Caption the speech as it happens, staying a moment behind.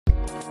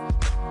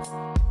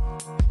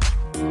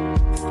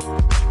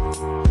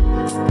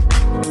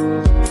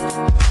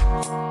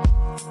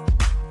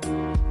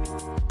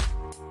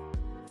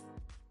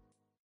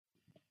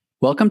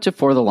Welcome to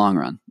For the Long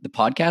Run, the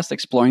podcast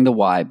exploring the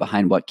why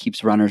behind what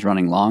keeps runners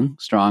running long,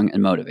 strong,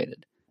 and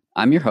motivated.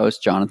 I'm your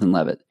host, Jonathan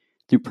Levitt.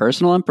 Through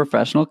personal and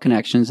professional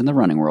connections in the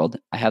running world,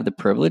 I have the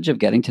privilege of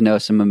getting to know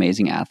some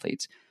amazing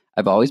athletes.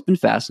 I've always been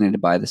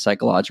fascinated by the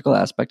psychological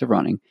aspect of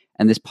running,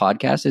 and this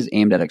podcast is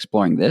aimed at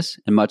exploring this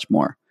and much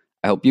more.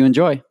 I hope you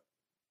enjoy.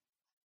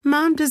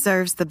 Mom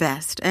deserves the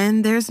best,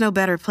 and there's no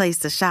better place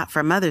to shop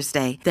for Mother's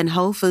Day than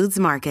Whole Foods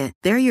Market.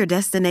 They're your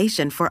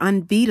destination for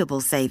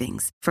unbeatable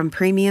savings, from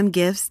premium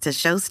gifts to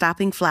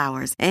show-stopping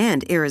flowers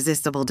and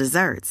irresistible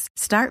desserts.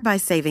 Start by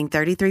saving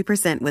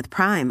 33% with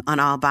Prime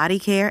on all body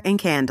care and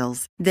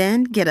candles.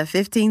 Then get a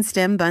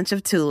 15-stem bunch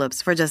of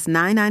tulips for just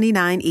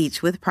 $9.99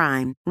 each with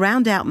Prime.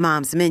 Round out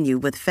Mom's menu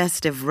with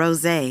festive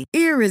rosé,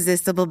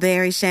 irresistible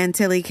berry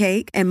chantilly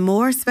cake, and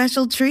more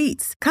special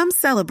treats. Come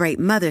celebrate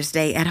Mother's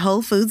Day at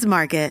Whole Foods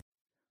Market.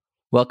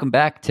 Welcome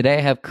back. Today I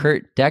have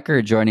Kurt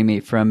Decker joining me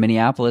from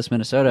Minneapolis,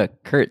 Minnesota.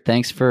 Kurt,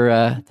 thanks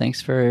for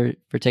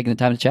taking the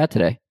time to chat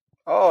today.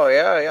 Oh,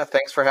 yeah.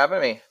 Thanks for having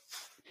me.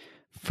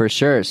 For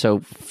sure. So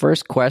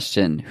first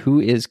question, who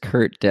is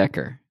Kurt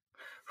Decker?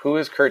 Who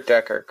is Kurt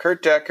Decker?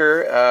 Kurt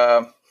Decker,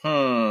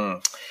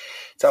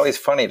 it's always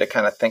funny to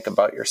kind of think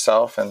about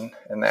yourself in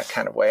that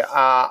kind of way.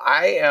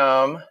 I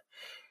am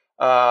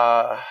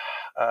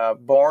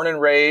born and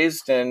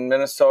raised in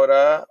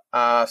Minnesota,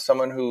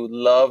 someone who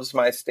loves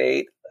my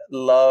state,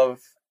 love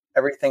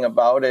everything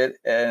about it,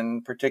 in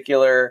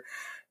particular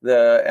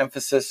the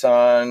emphasis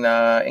on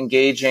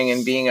engaging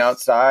and being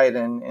outside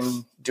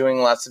and doing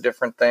lots of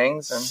different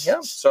things. And yeah,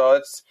 so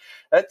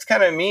that's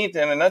kind of me in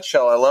a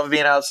nutshell. I love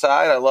being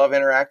outside. I love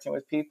interacting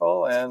with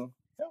people, and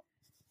yeah.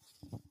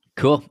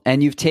 Cool.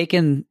 And you've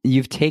taken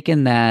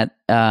that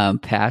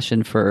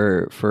passion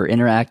for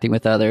interacting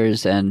with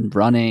others and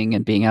running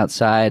and being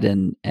outside,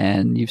 and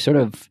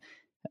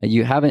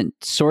you haven't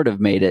sort of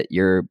made it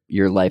your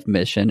life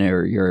mission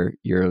or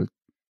your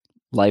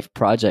life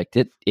project.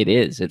 It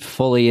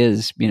fully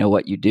is,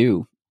 what you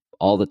do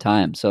all the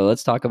time. So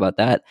let's talk about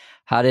that.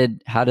 How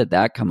did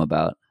that come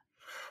about?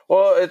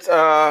 Well, it's,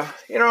 for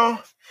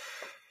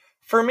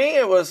me,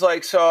 it was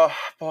like, I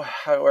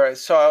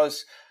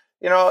was,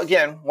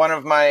 again, one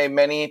of my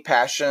many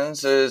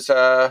passions is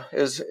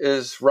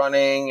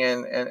running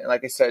and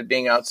like I said,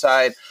 being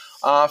outside.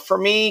 For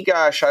me,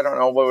 gosh, I don't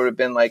know what would have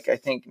been like, I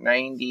think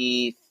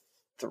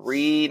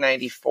 93,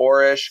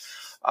 94-ish.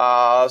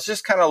 I was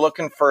just kind of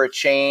looking for a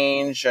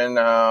change and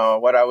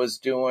what I was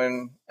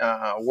doing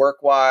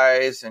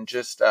work-wise, and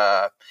just,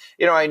 I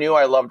knew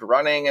I loved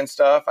running and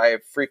stuff. I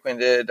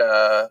frequented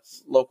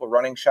local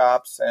running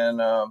shops,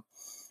 and, I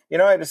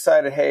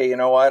decided, hey, you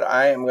know what?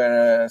 I am going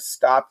to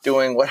stop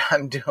doing what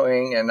I'm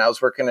doing. And I was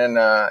working in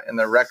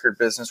the record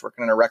business,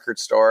 working in a record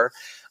store,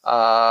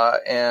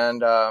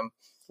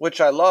 which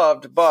I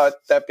loved.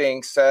 But that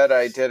being said,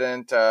 I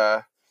didn't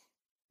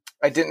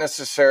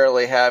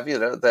necessarily have,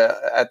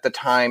 at the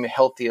time,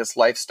 healthiest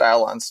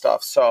lifestyle on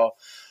stuff. So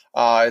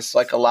it's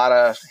like a lot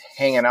of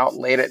hanging out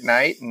late at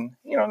night, and,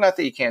 not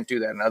that you can't do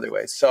that in other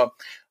ways. So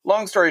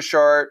long story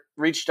short,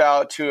 reached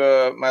out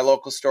to my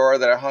local store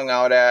that I hung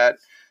out at,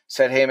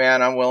 said, hey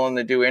man, I'm willing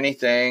to do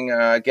anything,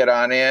 get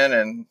on in.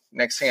 And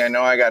next thing I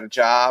know, I got a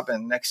job.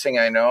 And next thing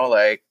I know,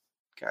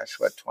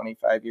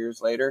 25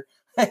 years later,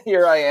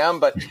 here I am.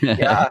 But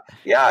yeah,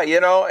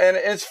 and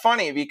it's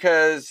funny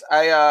because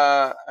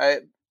I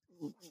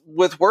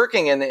with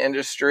working in the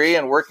industry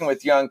and working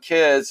with young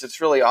kids,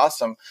 it's really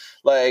awesome.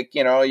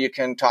 You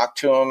can talk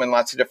to them in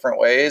lots of different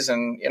ways.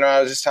 And,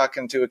 I was just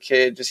talking to a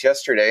kid just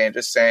yesterday and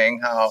just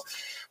saying how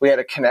we had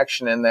a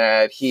connection in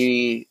that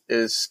he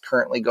is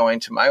currently going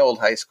to my old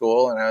high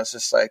school. And I was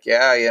just like,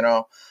 yeah,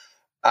 you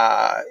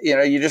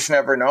just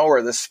never know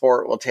where the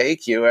sport will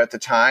take you. At the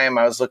time,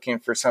 I was looking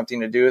for something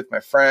to do with my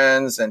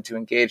friends and to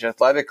engage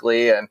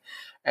athletically.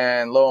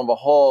 And lo and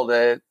behold,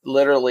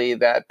 literally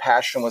that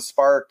passion was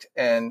sparked,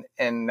 and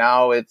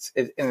now it's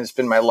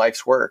been my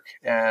life's work.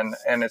 And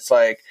it's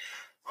like,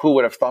 who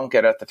would have thunk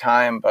it at the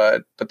time?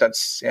 But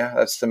that's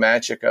the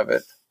magic of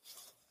it.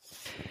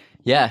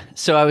 Yeah.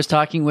 So I was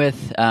talking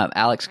with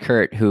Alex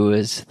Kurt, who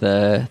is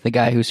the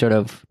guy who sort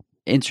of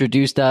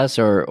introduced us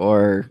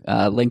or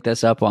linked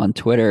us up on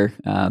Twitter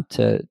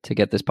to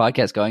get this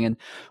podcast going. And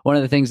one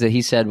of the things that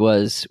he said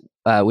was,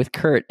 with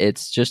Kurt,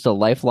 it's just a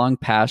lifelong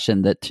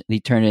passion that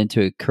he turned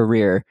into a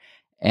career.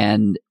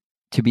 And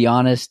to be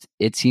honest,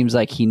 it seems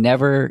like he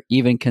never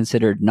even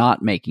considered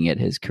not making it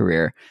his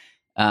career.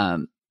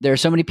 There are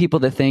so many people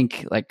that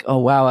think like, oh,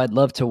 wow, I'd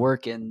love to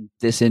work in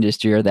this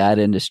industry or that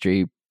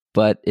industry.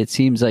 But it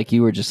seems like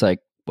you were just like,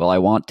 well, I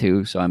want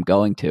to, so I'm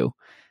going to.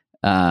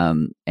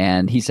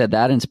 And he said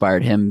that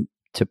inspired him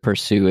to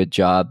pursue a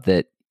job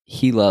that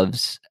he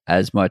loves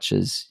as much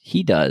as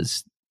he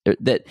does,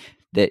 that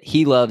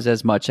he loves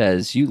as much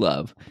as you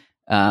love.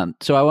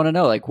 So I want to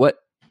know,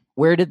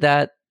 where did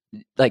that,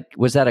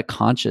 was that a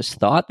conscious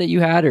thought that you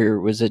had, or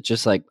was it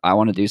just like, I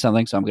want to do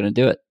something, so I'm going to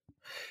do it?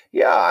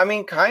 Yeah, I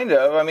mean, kind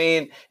of. I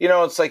mean,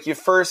 it's like you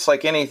first,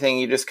 like anything,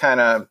 you just kind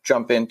of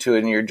jump into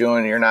it and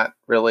you're not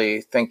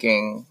really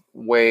thinking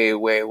way,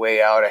 way,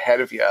 way out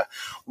ahead of you.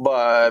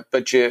 But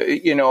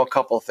a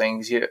couple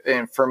things.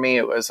 And for me,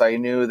 it was, I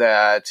knew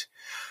that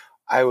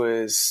I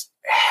was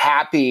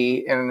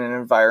happy in an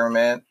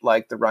environment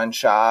like the run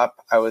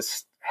shop. I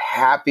was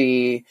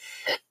happy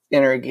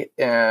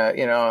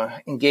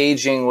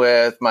engaging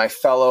with my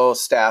fellow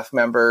staff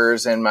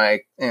members and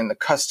the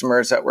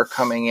customers that were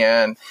coming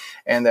in,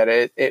 and that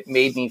it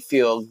made me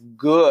feel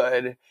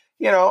good,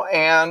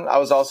 and I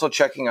was also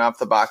checking off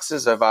the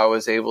boxes of I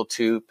was able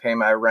to pay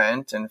my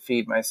rent and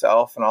feed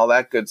myself and all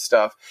that good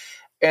stuff.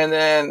 And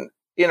then,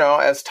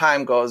 as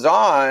time goes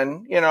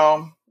on,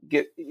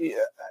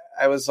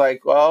 I was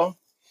like, well,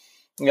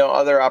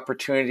 other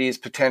opportunities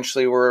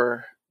potentially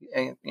were,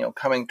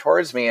 coming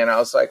towards me. And I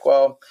was like,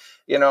 well,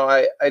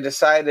 I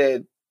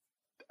decided,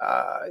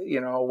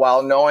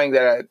 while knowing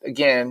that,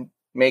 again,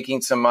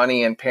 making some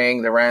money and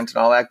paying the rent and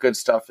all that good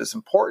stuff is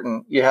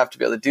important, you have to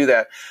be able to do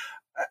that.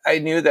 I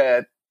knew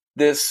that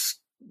this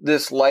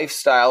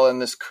lifestyle and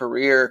this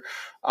career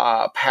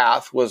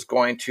path was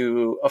going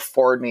to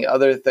afford me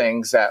other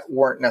things that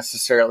weren't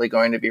necessarily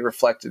going to be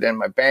reflected in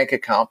my bank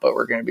account, but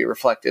were going to be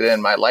reflected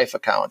in my life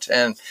account.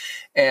 And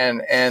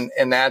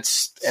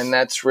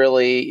that's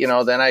really,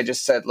 then I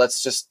just said,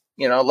 let's just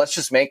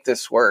make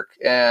this work.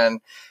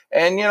 And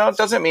it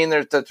doesn't mean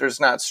that there's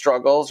not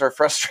struggles or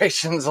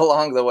frustrations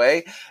along the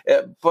way,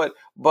 but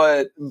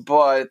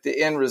the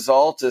end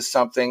result is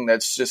something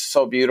that's just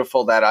so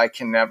beautiful that I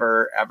can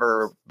never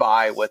ever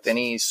buy with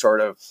any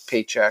sort of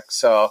paycheck.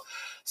 So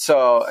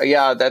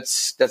yeah,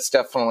 that's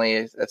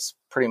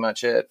pretty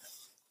much it.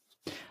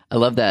 I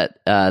love that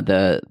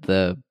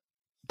the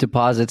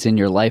deposits in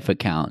your life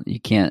account. You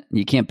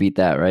can't beat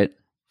that, right?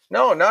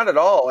 No, not at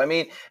all. I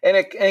mean, and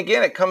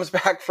again, it comes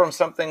back from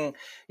something,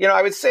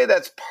 I would say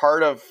that's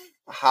part of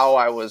how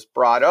I was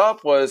brought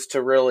up, was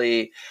to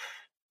really,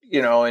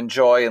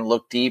 enjoy and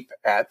look deep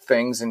at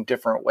things in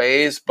different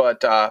ways.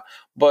 But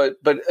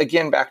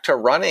again, back to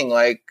running,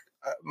 like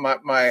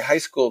my high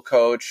school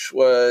coach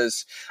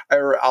was,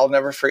 I'll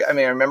never forget. I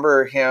mean, I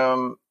remember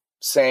him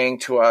saying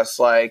to us,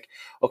 like,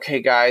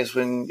 okay, guys,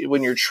 when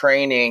you're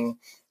training,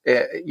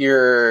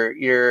 you're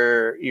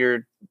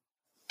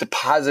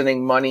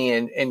depositing money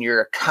in your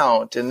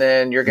account, and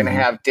then you're going to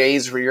have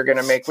days where you're going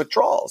to make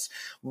withdrawals.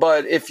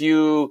 But if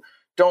you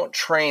don't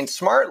train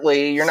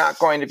smartly, you're not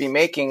going to be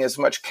making as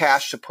much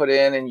cash to put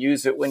in and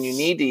use it when you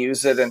need to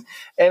use it. And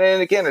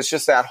then again, it's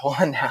just that whole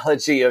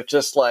analogy of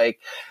just like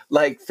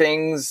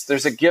things,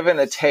 there's a give and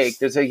a take,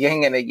 there's a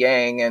yin and a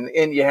yang,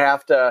 and you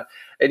have to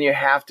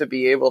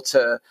be able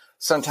to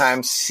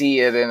sometimes see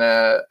it in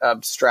a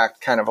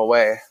abstract kind of a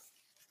way.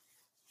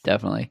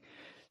 Definitely.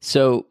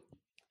 So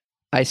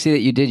I see that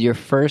you did your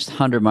first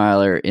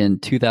 100-miler in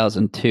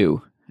 2002.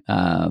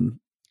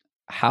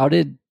 How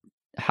did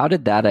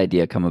that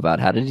idea come about?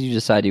 How did you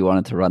decide you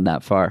wanted to run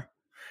that far?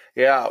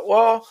 Yeah,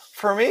 well,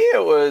 for me,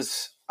 it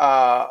was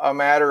a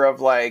matter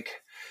of I,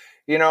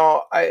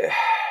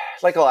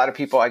 like a lot of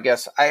people, I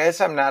guess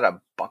I'm not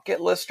a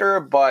bucket lister,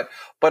 but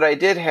I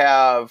did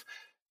have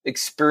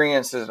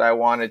experiences that I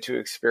wanted to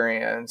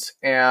experience.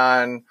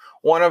 And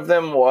one of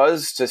them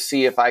was to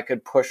see if I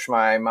could push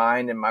my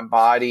mind and my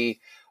body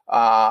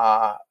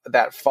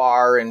that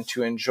far, and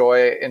to enjoy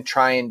it and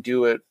try and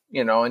do it,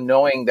 and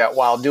knowing that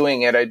while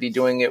doing it, I'd be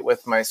doing it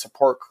with my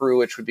support crew,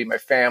 which would be my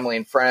family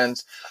and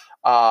friends.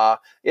 And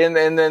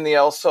then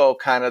also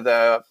kind of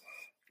the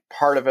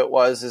part of it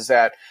is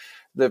that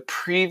the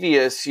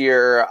previous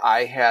year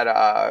I had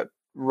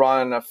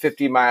run a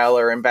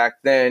 50-miler, and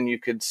back then you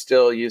could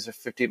still use a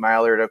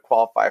 50-miler to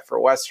qualify for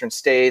Western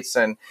States.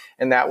 And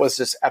that was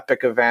this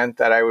epic event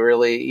that I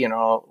really,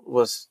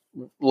 was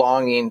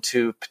longing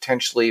to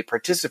potentially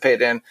participate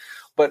in.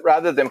 But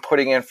rather than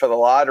putting in for the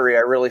lottery,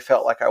 I really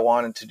felt like I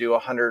wanted to do a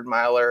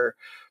 100-miler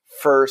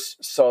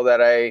first, so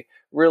that I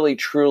really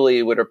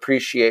truly would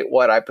appreciate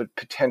what I could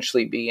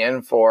potentially be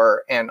in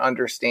for and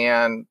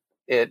understand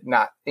it.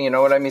 Not, you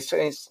know what I mean?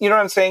 You know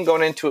what I'm saying?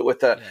 Going into it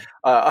with a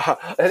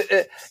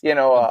bit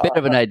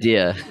of an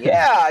idea.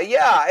 yeah.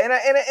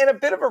 And a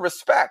bit of a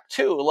respect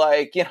too.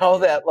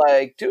 That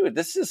like, dude,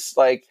 this is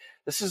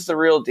the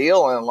real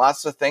deal, and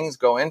lots of things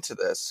go into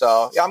this.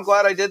 So yeah, I'm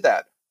glad I did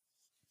that.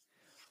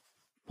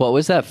 What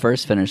was that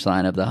first finish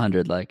line of the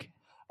 100 like?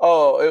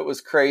 Oh, it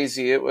was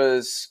crazy. It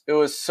was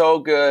so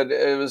good.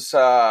 It was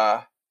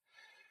I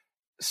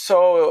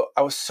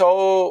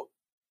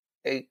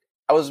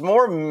was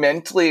more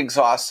mentally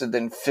exhausted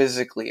than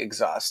physically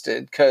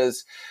exhausted,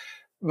 because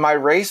my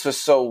race was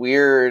so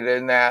weird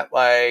in that,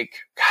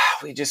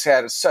 we just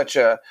had such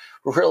a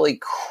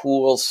really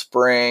cool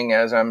spring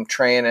as I'm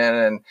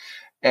training,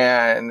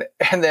 and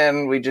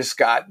then we just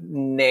got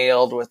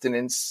nailed with an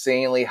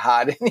insanely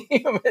hot and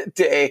humid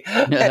day.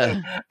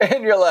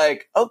 And you're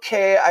like,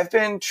 okay, I've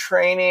been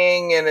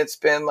training and it's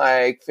been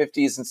like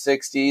 50s and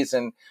 60s.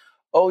 And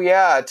oh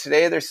yeah,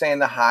 today they're saying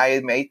the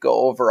high may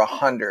go over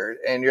 100.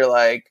 And you're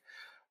like,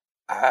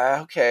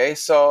 okay.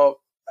 So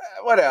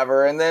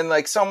whatever. And then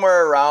like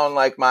somewhere around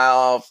like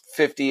mile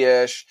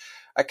 50-ish,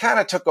 I kind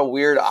of took a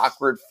weird,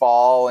 awkward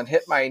fall and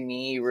hit my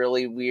knee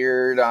really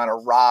weird on a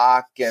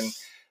rock. And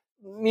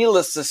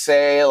needless to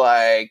say,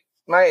 like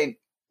my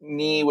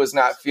knee was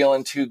not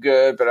feeling too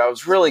good, but I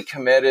was really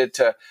committed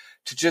to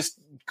just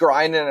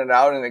grinding it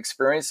out and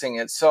experiencing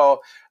it.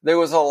 So there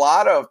was a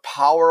lot of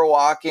power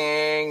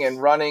walking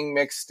and running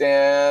mixed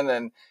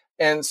in.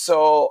 And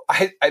so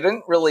I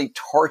didn't really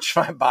torch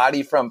my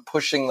body from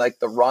pushing like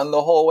the run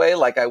the whole way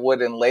like I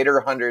would in later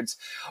hundreds,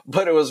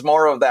 but it was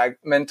more of that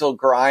mental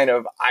grind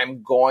of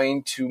I'm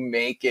going to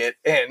make it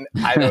and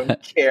I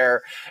don't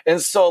care. And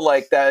so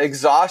like that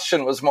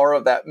exhaustion was more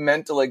of that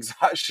mental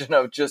exhaustion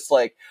of just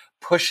like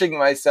pushing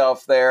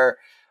myself there,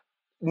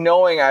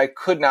 knowing I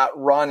could not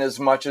run as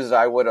much as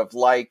I would have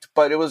liked.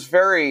 But it was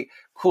very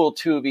cool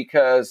too,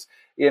 because,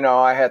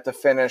 I had the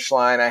finish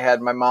line. I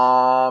had my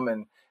mom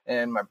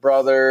and my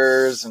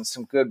brothers and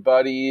some good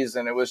buddies.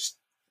 And it was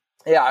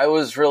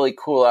really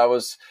cool. it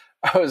was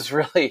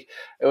really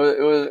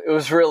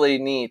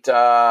neat.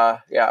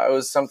 It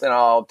was something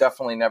I'll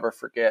definitely never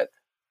forget.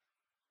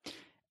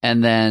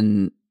 And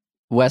then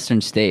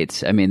Western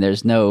States, I mean,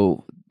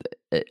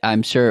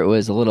 I'm sure it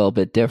was a little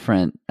bit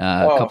different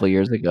a couple of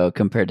years ago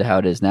compared to how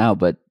it is now,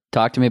 but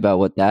talk to me about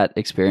what that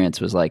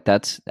experience was like.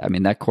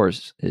 That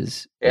course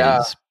is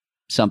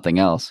something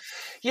else.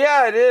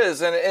 Yeah, it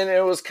is. And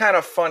it was kind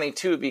of funny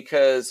too,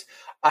 because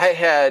I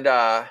had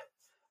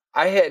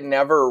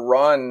never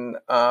run,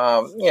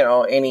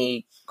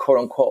 any quote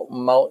unquote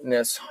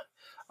mountainous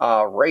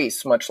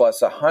race, much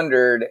less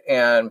 100.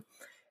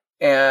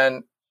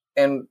 And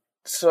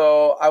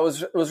so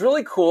it was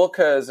really cool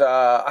because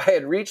I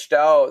had reached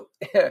out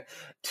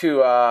to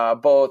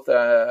both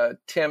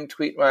Tim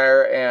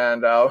Tweetmeyer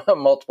and a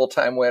multiple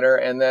time winner,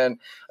 and then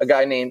a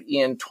guy named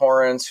Ian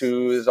Torrance,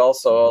 who is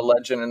also a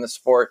legend in the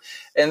sport.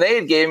 And they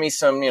had gave me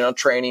some,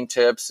 training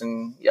tips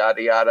and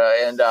yada, yada.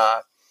 And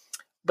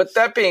but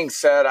that being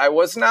said, I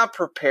was not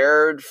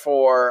prepared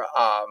for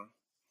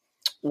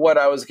what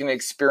I was going to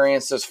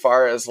experience as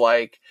far as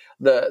like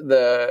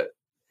the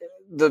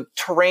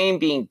terrain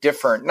being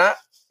different.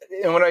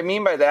 And what I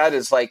mean by that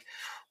is like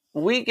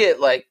we get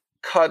like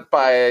cut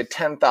by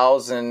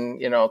 10,000,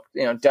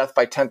 death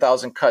by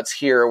 10,000 cuts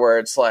here, where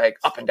it's like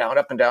up and down,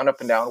 up and down,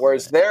 up and down.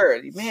 Whereas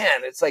there,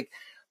 man, it's like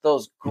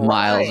those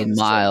miles and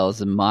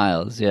miles and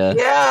miles. Yeah.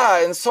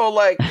 Yeah. And so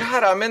like,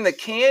 God, I'm in the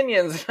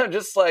canyons and I'm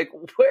just like,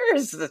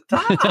 where's the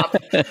top?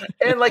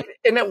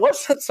 and it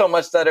wasn't so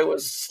much that it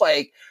was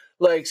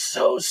like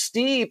so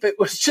steep. It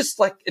was just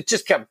like, it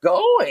just kept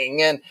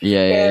going. And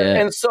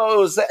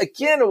so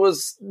it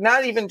was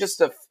not even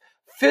just a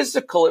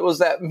physical, it was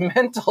that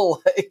mental,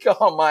 like,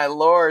 oh my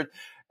Lord.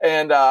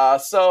 And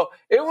so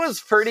it was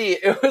pretty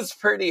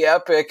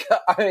epic.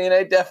 I mean,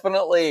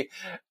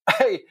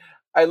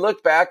 I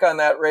look back on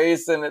that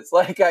race and it's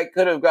like I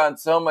could have gone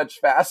so much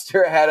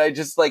faster had I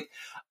just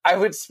I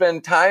would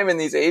spend time in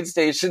these aid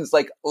stations,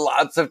 like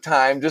lots of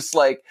time, just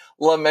like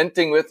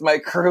lamenting with my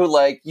crew,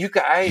 like, you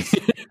guys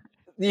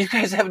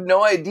have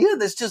no idea.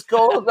 This just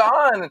goes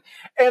on.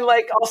 And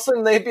like all of a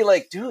sudden they'd be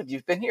like, dude,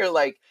 you've been here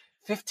like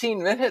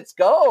 15 minutes,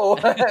 go.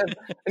 And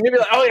you'd be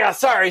like, oh yeah,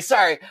 sorry.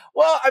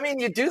 Well, I mean,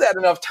 you do that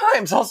enough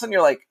times, all of a sudden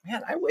you're like,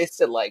 man, I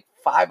wasted like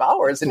 5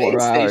 hours in aid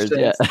stations.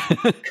 Yeah.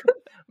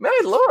 My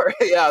Lord.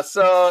 Yeah.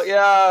 So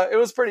yeah, it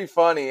was pretty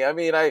funny. I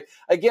mean, I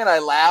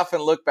laugh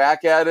and look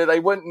back at it. I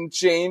wouldn't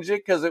change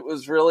it because it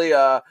was really,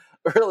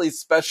 really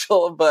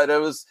special, but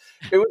it was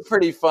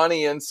pretty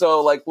funny. And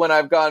so like when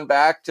I've gone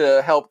back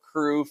to help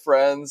crew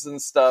friends and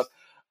stuff,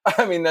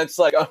 I mean, I'm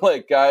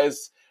like,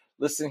 guys,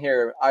 listen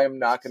here, I am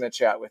not going to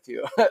chat with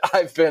you.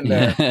 I've been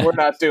there. We're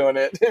not doing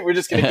it. We're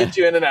just going to get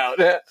you in and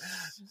out.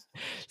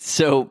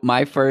 So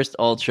my first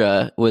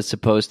ultra was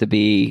supposed to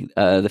be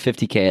the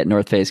 50K at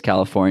North Face,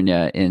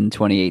 California in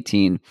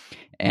 2018.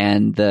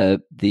 And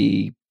the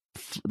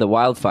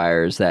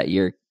wildfires that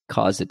year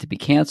caused it to be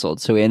canceled.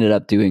 So we ended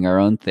up doing our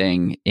own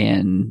thing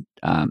in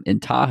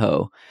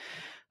Tahoe,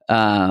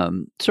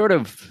 sort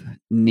of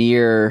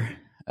near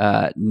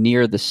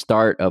the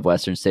start of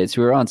Western States.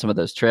 We were on some of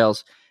those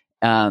trails.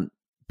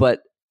 But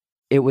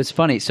it was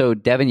funny. So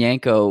Devin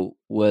Yanko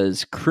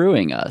was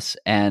crewing us,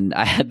 and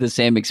I had the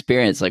same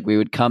experience. Like we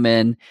would come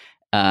in,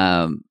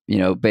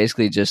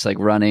 basically just like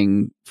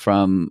running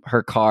from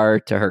her car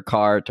to her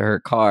car to her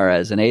car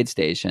as an aid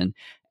station.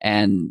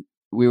 And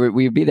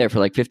we'd be there for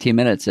like 15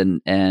 minutes.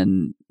 And,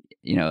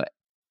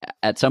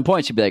 at some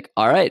point she'd be like,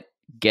 all right,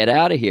 get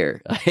out of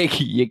here. Like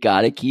you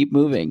got to keep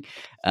moving.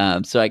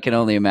 So I can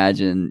only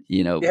imagine,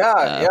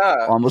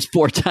 almost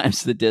 4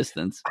 times the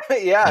distance.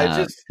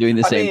 Yeah. Doing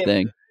the same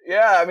thing.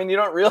 Yeah. I mean, you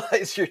don't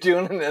realize you're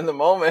doing it in the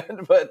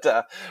moment, but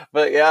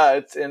yeah,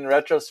 it's in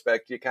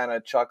retrospect, you kind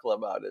of chuckle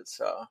about it.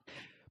 So,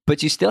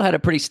 but you still had a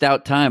pretty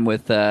stout time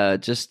with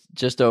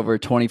just over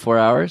 24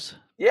 hours.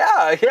 Yeah.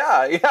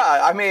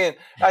 I mean,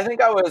 I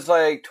think I was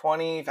like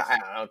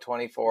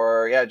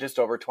 24. Yeah, just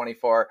over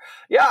 24.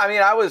 Yeah. I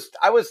mean, I was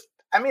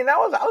I mean, I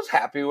was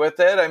happy with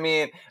it. I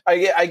mean,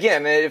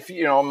 again, if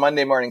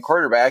Monday morning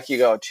quarterback, you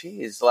go,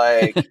 geez,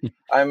 like,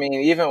 I mean,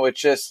 even with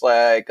just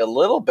like a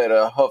little bit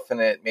of hoof in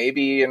it,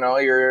 maybe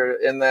you're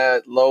in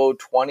the low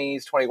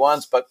 20s,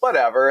 21s, but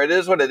whatever. It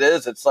is what it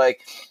is. It's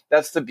like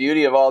that's the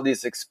beauty of all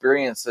these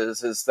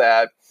experiences is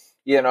that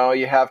you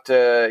have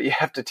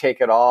to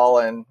take it all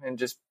and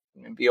just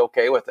be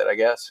okay with it, I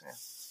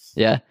guess.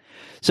 Yeah.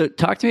 So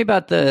talk to me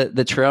about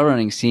the trail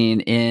running scene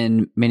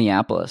in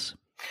Minneapolis.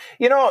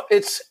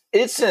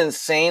 It's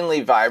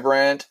insanely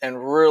vibrant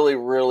and really,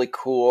 really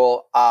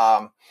cool.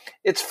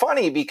 It's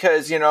funny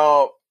because,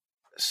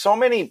 so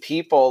many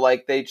people,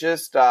 like, they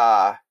just,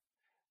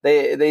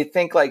 they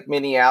think like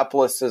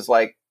Minneapolis is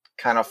like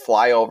kind of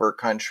flyover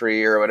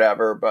country or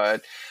whatever.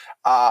 But,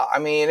 I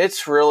mean,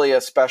 it's really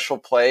a special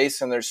place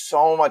and there's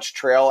so much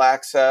trail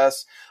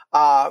access.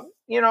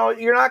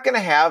 You're not going to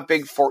have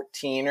big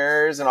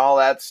 14ers and all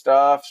that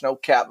stuff,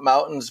 snow-capped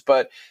mountains,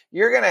 but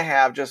you're going to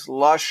have just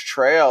lush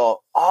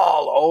trail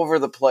all over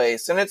the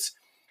place. And it's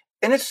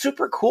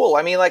super cool.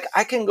 I mean, like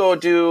I can go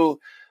do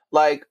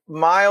like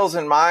miles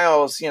and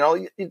miles,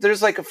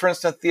 there's like, for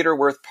instance, Theodore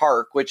Wirth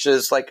Park, which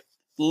is like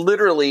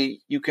literally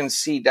you can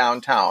see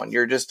downtown.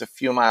 You're just a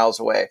few miles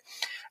away.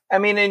 I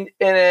mean,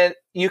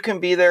 you can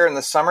be there in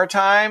the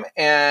summertime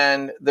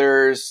and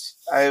there's,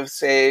 I would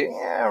say,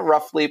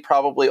 roughly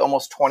probably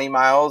almost 20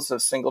 miles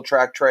of single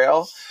track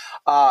trail.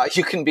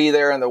 You can be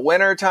there in the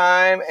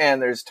wintertime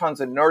and there's tons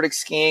of Nordic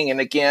skiing.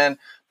 And again,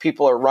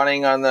 people are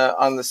running on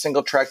the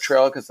single track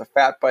trail because the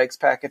fat bikes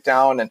pack it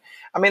down. And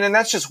I mean, and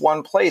that's just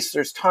one place.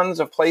 There's tons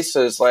of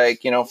places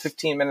like,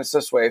 15 minutes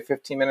this way,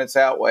 15 minutes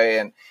that way.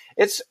 And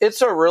it's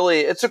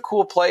a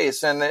cool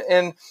place.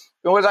 And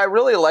what I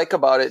really like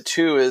about it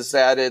too is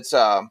that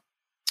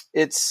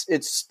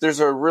there's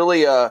a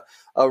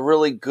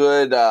really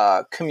good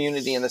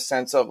community in the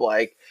sense of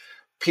like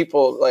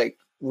people like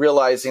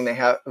realizing they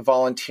have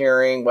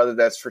volunteering, whether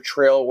that's for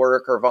trail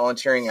work or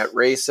volunteering at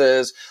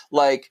races.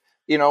 Like,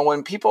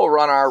 when people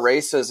run our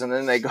races and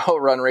then they go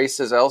run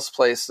races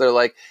elsewhere,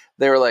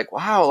 they were like,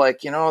 wow,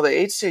 like, the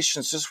aid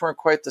stations just weren't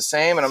quite the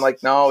same. And I'm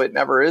like, no, it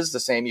never is the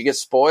same. You get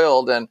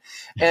spoiled. And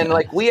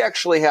like, we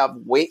actually have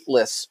wait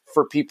lists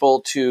for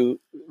people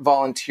to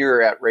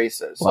volunteer at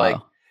races, wow. like,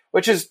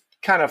 which is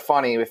kind of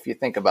funny if you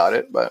think about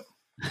it, but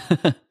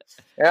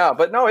yeah,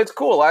 but no, it's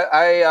cool.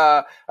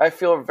 I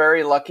feel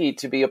very lucky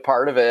to be a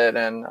part of it.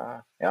 And,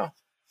 yeah.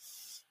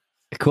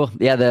 Cool.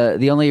 Yeah.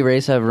 The only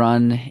race I've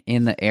run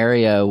in the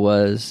area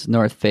was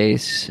North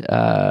Face,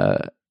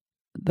 the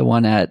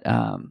one at,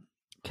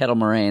 Kettle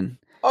Moraine.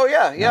 Oh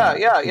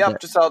yeah.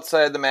 Just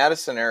outside the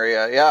Madison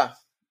area. Yeah.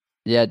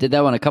 Yeah. I did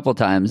that one a couple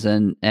times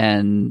and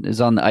is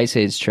on the Ice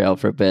Age Trail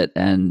for a bit.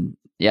 And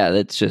yeah,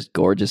 it's just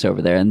gorgeous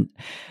over there. And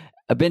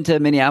I've been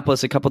to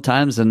Minneapolis a couple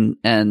times and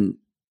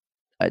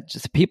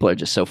just people are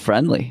just so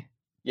friendly.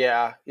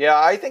 Yeah.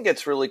 I think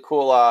it's really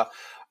cool.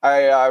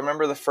 I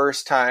remember the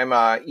first time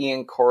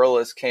Ian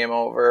Corliss came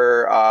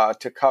over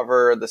to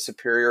cover the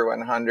Superior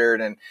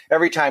 100, and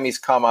every time he's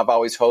come, I've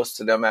always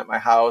hosted him at my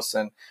house.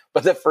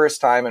 But the first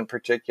time in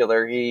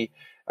particular, we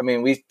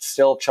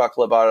still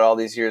chuckle about it all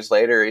these years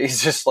later.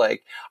 He's just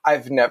like,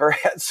 I've never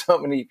had so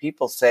many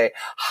people say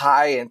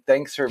hi and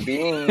thanks for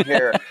being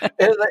here.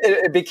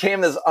 It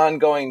became this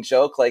ongoing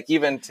joke. Like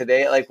even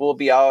today, like we'll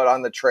be out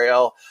on the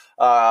trail.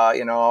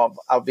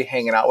 I'll be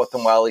hanging out with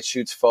him while he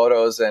shoots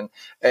photos and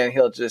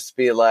he'll just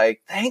be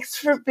like, thanks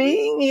for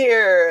being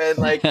here. And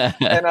like,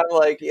 and I'm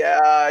like,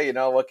 yeah,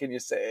 what can you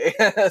say?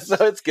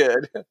 So it's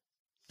good.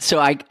 So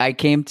I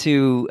came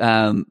to,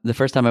 the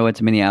first time I went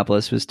to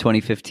Minneapolis was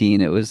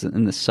 2015. It was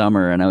in the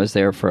summer and I was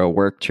there for a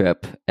work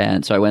trip.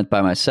 And so I went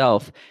by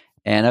myself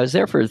and I was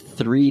there for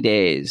 3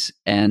 days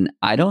and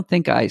I don't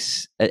think I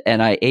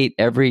ate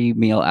every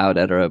meal out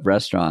at a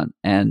restaurant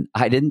and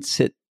I didn't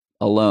sit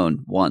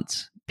alone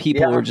once.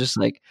 People were just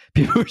like,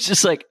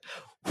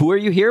 who are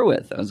you here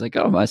with? I was like,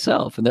 oh,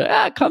 myself. And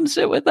they're, come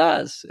sit with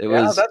us.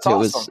 That's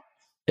awesome.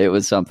 It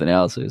was something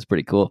else. It was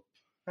pretty cool.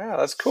 Yeah,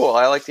 that's cool.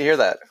 I like to hear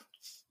that.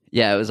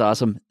 Yeah, it was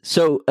awesome.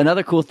 So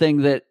another cool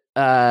thing that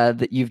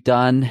you've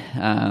done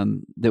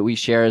that we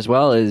share as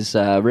well is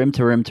Rim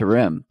to Rim to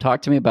Rim.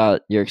 Talk to me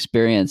about your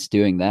experience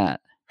doing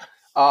that.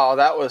 Oh,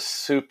 that was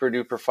super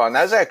duper fun.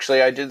 That's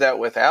actually, I did that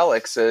with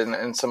Alex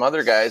and some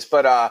other guys,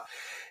 but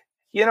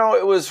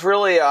it was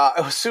really,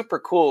 it was super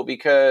cool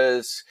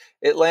because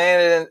it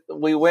landed,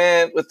 we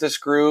went with this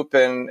group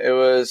and it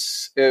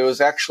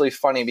was actually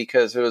funny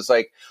because it was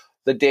like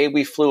the day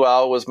we flew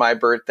out was my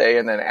birthday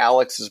and then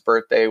Alex's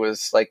birthday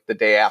was like the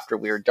day after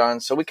we were done.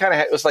 So we kind of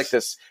it was like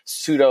this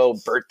pseudo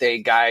birthday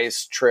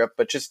guys trip,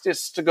 but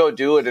just to go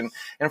do it.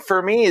 And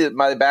for me,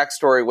 my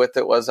backstory with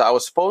it was I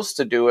was supposed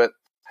to do it,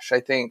 I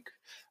think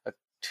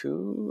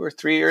 2 or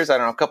 3 years, I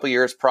don't know, a couple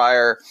years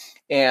prior.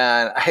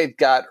 And I had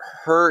got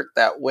hurt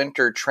that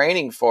winter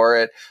training for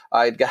it.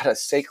 I'd got a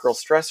sacral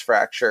stress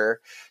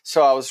fracture.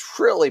 So I was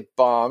really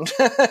bummed.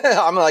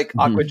 I'm like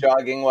aqua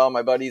jogging while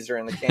my buddies are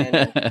in the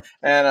canyon.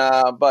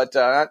 But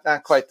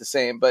not quite the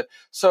same. But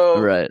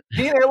so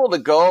being able to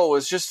go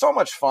was just so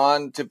much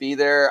fun to be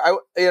there.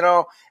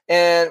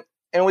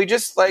 And we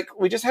just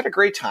had a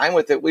great time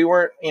with it. We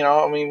weren't, we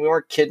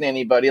weren't kidding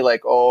anybody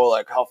like, oh,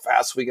 like how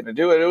fast are we going to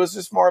do it? It was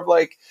just more of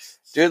like,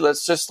 dude,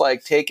 let's just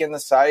like take in the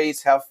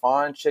sights, have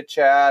fun, chit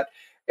chat.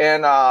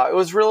 And it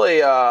was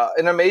really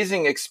an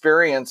amazing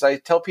experience. I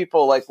tell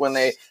people like when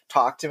they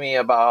talk to me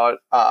about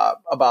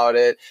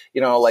it,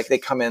 like they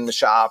come in the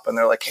shop and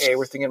they're like, hey,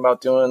 we're thinking about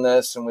doing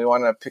this and we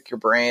want to pick your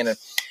brain.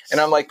 And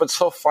I'm like, what's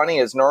so funny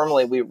is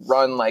normally we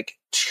run like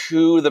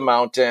to the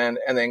mountain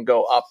and then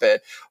go up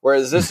it.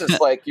 Whereas this is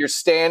like you're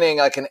standing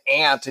like an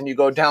ant and you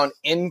go down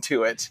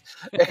into it.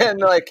 And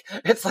like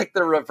it's like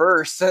the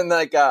reverse. And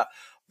like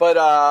but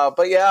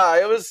yeah,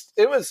 it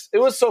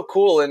was so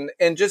cool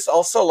and just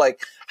also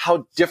like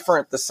how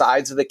different the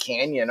sides of the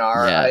canyon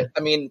are. Yeah. I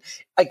mean,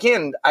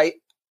 again, I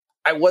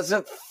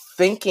wasn't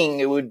thinking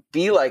it would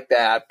be like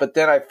that, but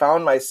then I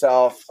found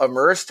myself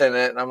immersed in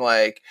it and I'm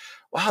like,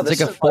 wow, it's this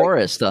like a is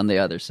forest on the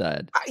other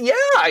side.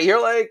 Yeah,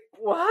 you're like,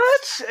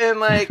 what? And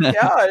like,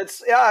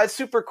 it's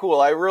super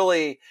cool.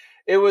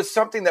 It was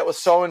something that was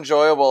so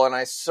enjoyable and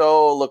I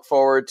so look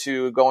forward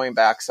to going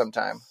back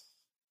sometime.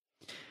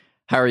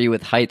 How are you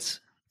with heights?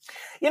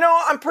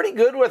 I'm pretty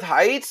good with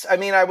heights. I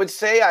mean, I would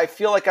say I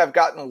feel like I've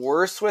gotten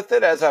worse with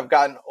it as I've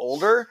gotten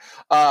older.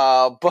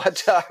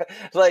 But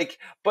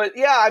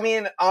yeah, I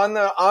mean, on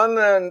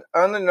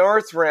the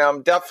North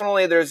Rim,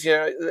 definitely there's,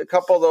 a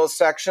couple of those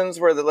sections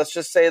where let's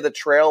just say the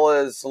trail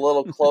is a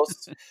little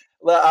close.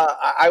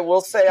 I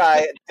will say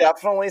I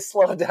definitely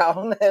slowed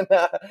down and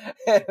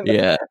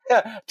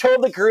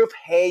told the group,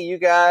 hey, you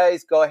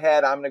guys go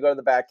ahead. I'm going to go to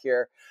the back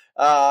here.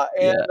 So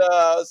yeah,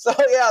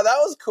 that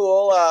was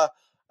cool.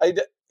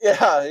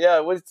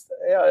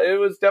 It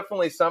was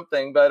definitely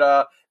something.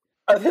 But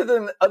other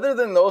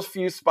than those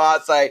few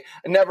spots, I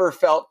never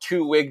felt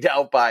too wigged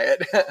out by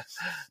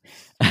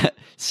it.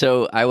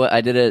 So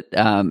I did it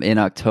in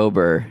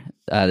October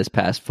this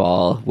past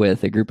fall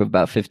with a group of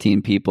about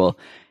 15 people,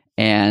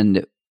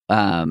 and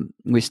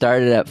we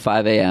started at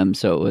 5 a.m.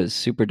 So it was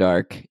super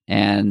dark,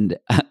 and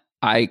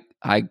I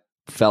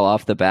fell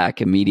off the back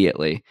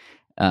immediately.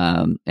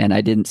 And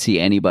I didn't see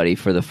anybody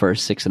for the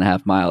first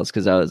 6.5 miles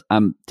because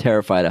I'm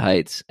terrified of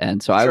heights.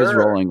 And so I was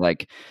rolling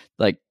like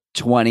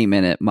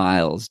 20-minute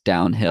miles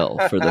downhill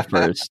for the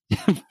first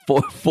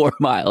 4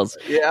 miles.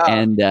 Yeah.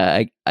 And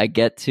I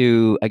get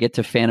to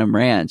Phantom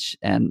Ranch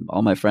and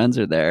all my friends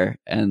are there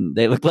and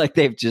they look like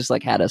they've just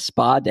like had a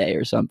spa day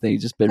or something,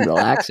 just been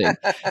relaxing.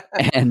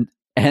 and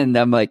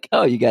I'm like,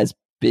 oh, you guys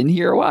been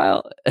here a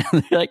while?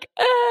 And they're like,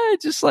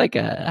 just like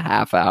a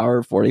half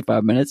hour,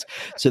 45 minutes.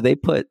 So they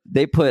put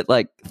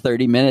like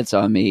 30 minutes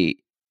on me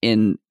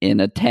in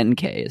a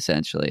 10K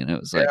essentially. And it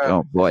was like,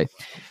 oh boy.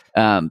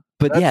 But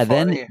that's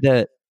funny.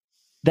 Then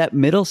that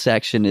middle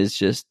section is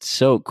just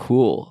so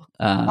cool.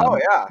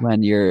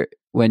 When you're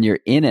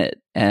in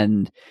it.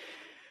 And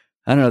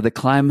I don't know, the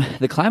climb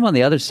on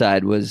the other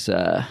side was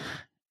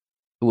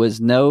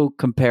no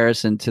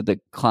comparison to the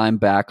climb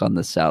back on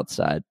the south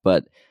side,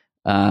 but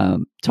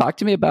talk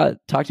to me about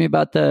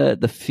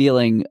the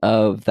feeling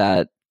of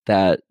that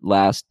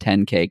last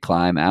 10K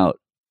climb out.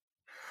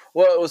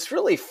 Well, it was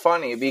really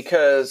funny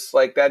because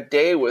like that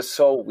day was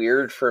so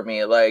weird for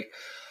me. Like,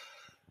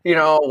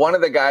 one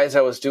of the guys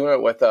that was doing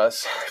it with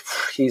us,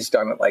 he's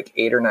done it like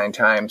 8 or 9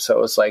 times. So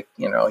it was like,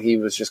 he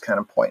was just kind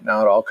of pointing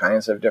out all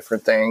kinds of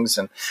different things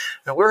and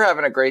we're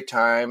having a great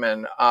time.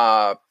 And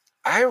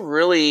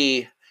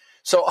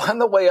so on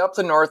the way up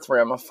the North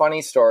Rim, a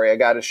funny story, I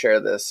got to share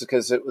this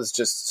because it was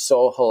just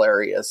so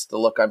hilarious, the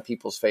look on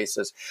people's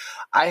faces.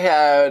 I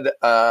had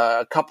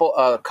a couple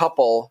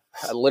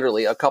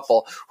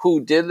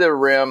who did the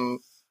rim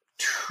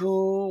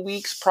 2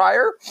 weeks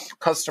prior,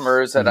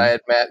 customers that I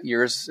had met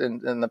years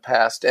in the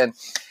past.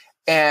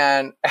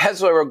 And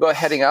as we were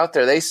heading out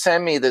there, they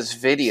sent me this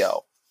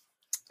video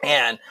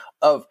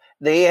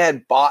they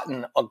had bought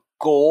a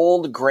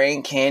gold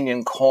Grand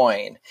Canyon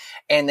coin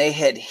and they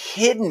had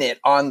hidden it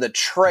on the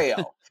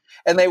trail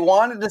and they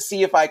wanted to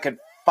see if I could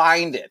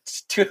find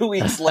it 2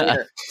 weeks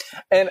later.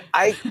 And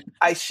I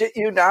shit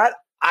you not.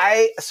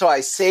 So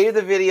I saved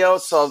the video.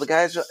 So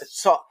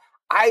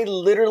I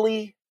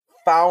literally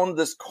found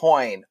this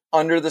coin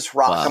under this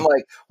rock. Wow. I'm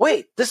like,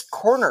 wait, this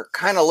corner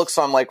kind of looks,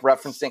 so I'm like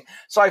referencing.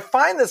 So I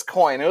find this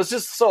coin. It was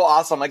just so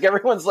awesome. Like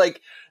everyone's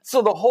like,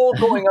 so the whole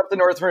going up the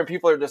North Rim,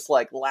 people are just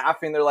like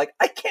laughing. They're like,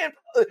 I can't,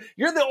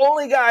 you're the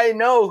only guy I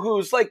know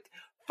who's like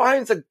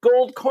finds a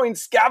gold coin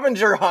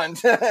scavenger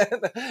hunt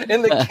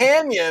in the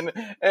canyon.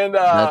 And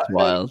that's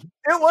wild.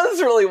 And it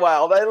was really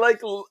wild. I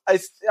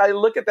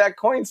look at that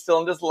coin still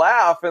and just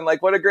laugh and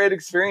like, what a great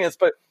experience.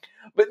 But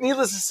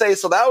needless to say,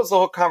 so that was the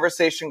whole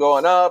conversation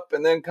going up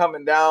and then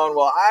coming down.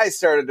 Well, I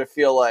started to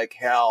feel like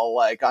hell,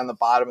 like on the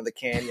bottom of the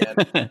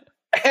canyon.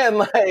 and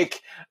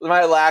like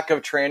my lack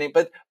of training.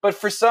 But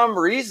for some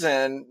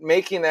reason,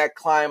 making that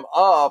climb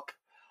up,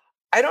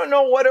 I don't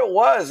know what it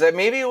was.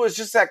 Maybe it was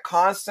just that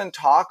constant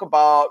talk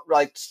about,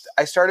 like,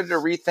 I started to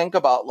rethink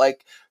about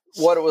like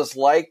what it was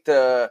like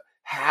to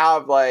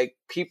have like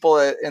people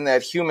in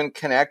that human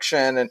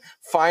connection and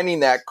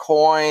finding that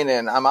coin.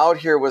 And I'm out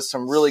here with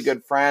some really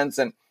good friends.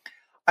 And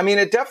I mean,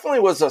 it definitely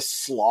was a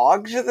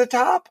slog to the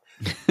top,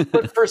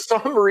 but for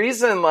some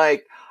reason,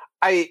 like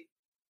I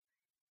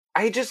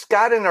just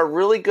got in a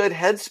really good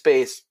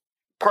headspace.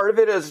 Part of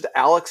it is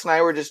Alex and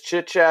I were just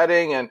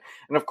chit-chatting, and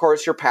of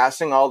course you're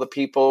passing all the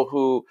people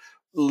who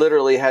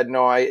literally had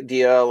no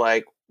idea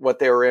like what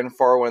they were in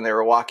for when they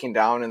were walking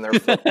down in their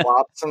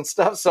flip-flops and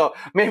stuff. So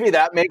maybe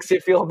that makes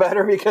you feel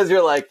better because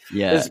you're like,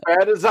 as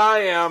bad as I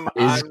am,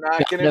 I'm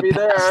not going to be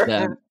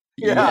there.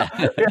 Yeah.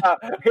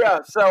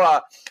 So,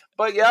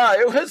 but yeah,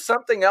 it was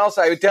something else.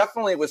 I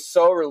definitely was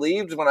so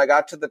relieved when I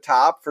got to the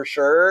top for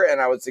sure,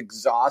 and I was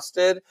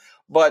exhausted.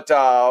 But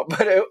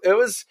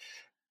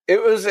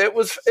it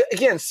was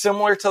again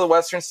similar to the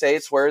Western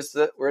States. Where's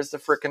the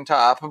frickin'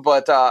 top?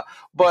 But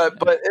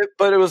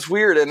it was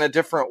weird in a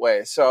different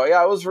way. So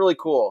yeah, it was really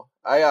cool.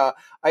 I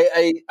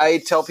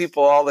tell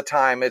people all the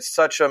time, it's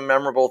such a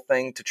memorable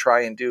thing to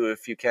try and do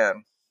if you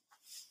can.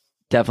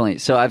 Definitely.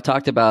 So I've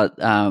talked about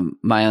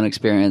my own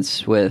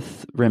experience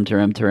with Rim to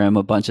Rim to Rim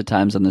a bunch of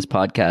times on this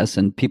podcast,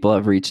 and people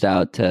have reached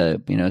out to,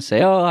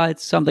 say, oh,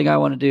 it's something I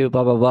want to do,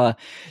 blah, blah, blah.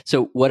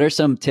 So what are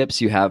some tips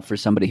you have for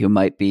somebody who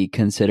might be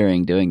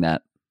considering doing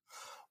that?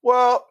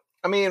 Well,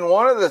 I mean,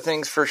 one of the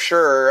things for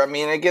sure, I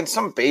mean, again,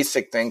 some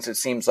basic things it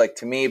seems like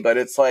to me, but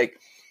it's like,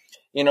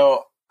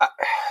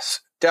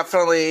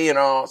 definitely,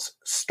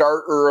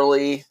 start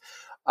early,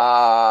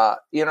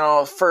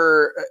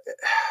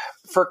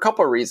 for a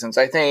couple of reasons.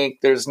 I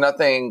think there's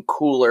nothing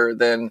cooler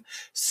than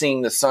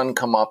seeing the sun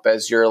come up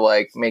as you're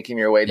like making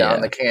your way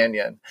down the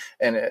canyon.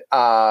 And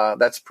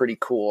that's pretty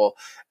cool.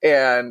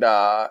 And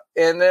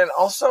then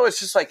also it's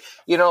just like,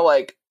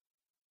 like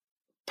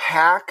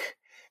pack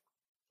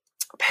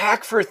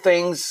for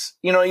things,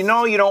 you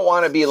don't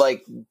want to be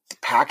like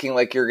packing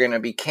like you're going to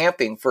be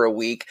camping for a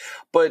week,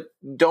 but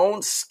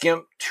don't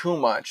skimp too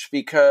much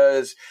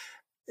because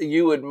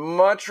you would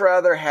much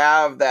rather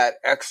have that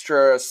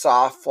extra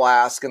soft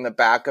flask in the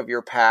back of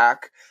your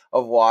pack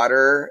of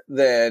water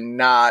than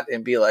not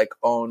and be like,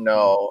 oh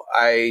no,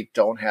 I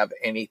don't have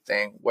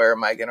anything. Where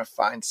am I going to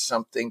find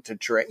something to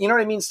drink? You know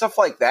what I mean? Stuff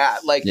like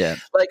that. Like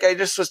I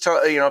just was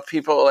telling,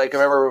 people, like I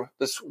remember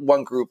this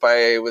one group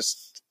I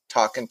was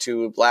talking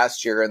to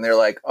last year, and they're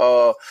like,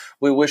 oh,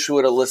 we wish we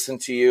would have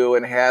listened to you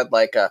and had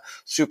like a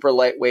super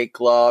lightweight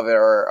glove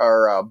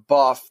or a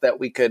buff that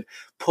we could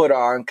put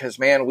on, because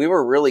man, we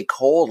were really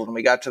cold when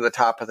we got to the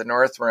top of the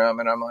North Rim.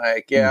 And I'm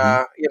like,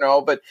 or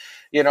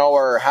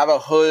have a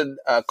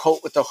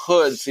coat with a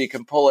hood so you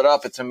can pull it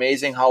up. It's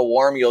amazing how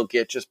warm you'll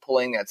get just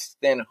pulling that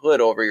thin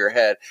hood over your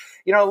head.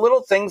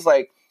 Little things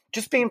like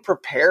just being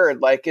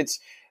prepared, like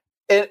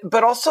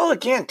but also,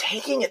 again,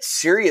 taking it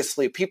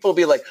seriously. People will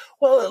be like,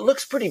 well, it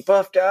looks pretty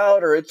buffed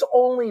out, or it's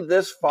only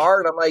this far.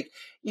 And I'm like,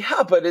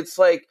 yeah, but it's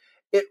like,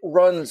 it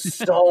runs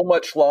so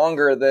much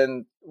longer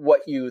than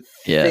what you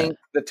think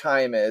the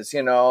time is,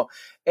 And,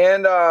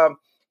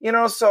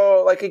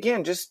 so like,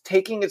 again, just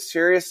taking it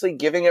seriously,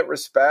 giving it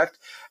respect.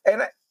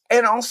 And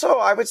also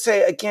I would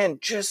say, again,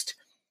 just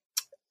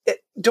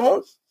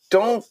don't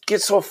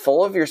get so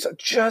full of yourself.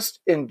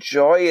 Just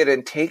enjoy it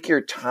and take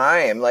your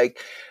time. Like,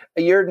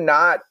 you're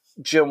not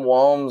Jim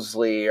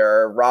Walmsley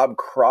or Rob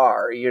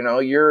Krar,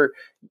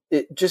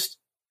 just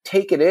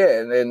take it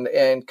in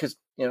and because,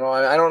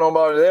 I don't know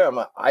about them.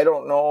 I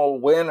don't know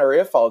when or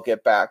if I'll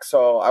get back.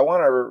 So I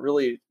want to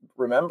really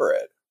remember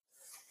it.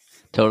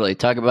 Totally.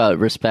 Talk about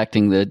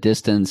respecting the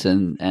distance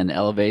and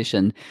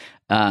elevation.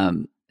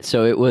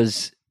 So it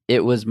was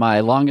my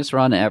longest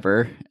run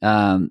ever.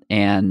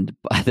 And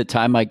by the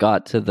time I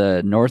got to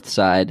the north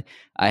side,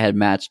 I had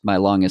matched my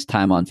longest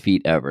time on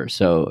feet ever.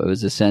 So it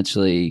was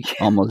essentially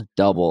almost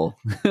double,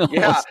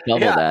 that.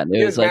 And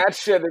it was like,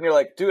 matched it and you're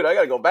like, dude, I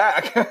got to go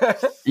back.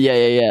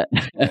 Yeah.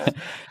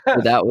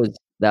 So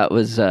that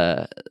was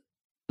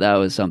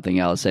something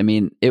else. I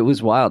mean, it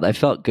was wild. I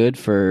felt good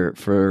for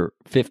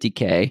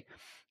 50K.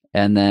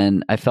 And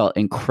then I felt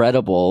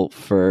incredible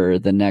for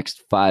the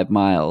next 5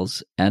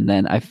 miles. And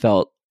then I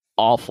felt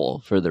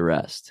awful for the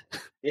rest.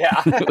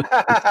 Yeah.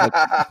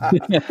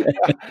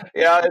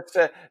 It's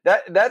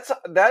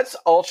that's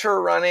ultra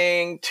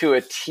running to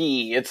a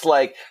T. It's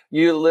like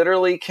you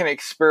literally can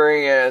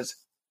experience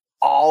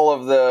all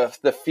of the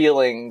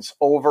feelings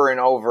over and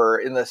over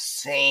in the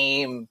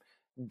same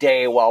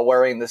day while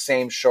wearing the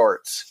same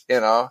shorts,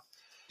 Yeah.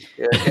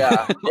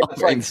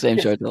 It's like the same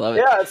shorts. I love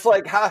it. Yeah. It's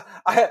like,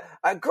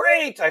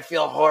 great. I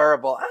feel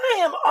horrible. I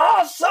am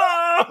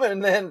awesome.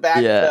 And then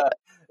back to,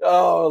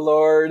 oh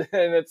Lord.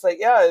 And it's like,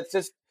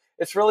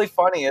 it's really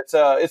funny. It's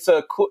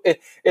a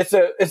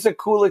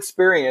cool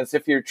experience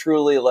if you're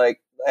truly like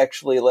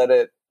actually let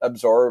it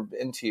absorb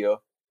into you.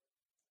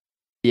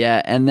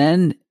 Yeah. And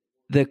then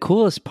the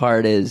coolest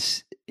part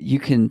is you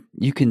can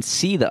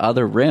see the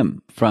other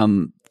rim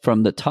from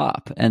from the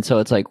top. And so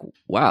it's like,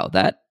 wow,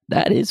 that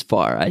is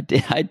far. I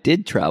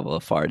did travel a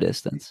far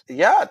distance.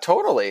 Yeah,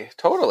 totally.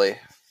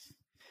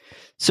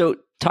 So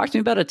talk to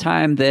me about a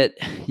time that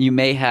you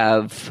may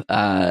have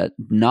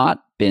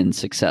not been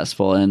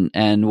successful,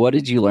 and what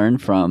did you learn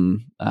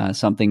from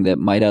something that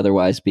might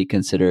otherwise be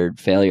considered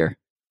failure?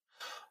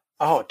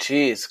 Oh,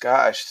 geez,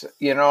 gosh.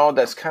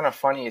 That's kind of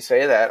funny you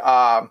say that.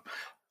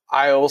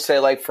 I will say,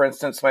 like, for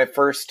instance, my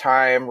first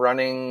time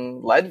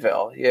running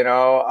Leadville,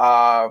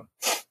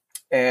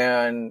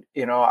 and,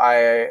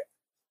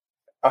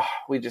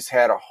 we just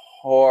had a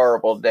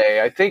horrible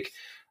day.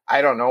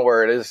 I don't know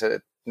where it is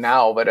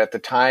now, but at the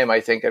time, I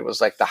think it was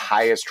like the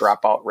highest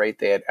dropout rate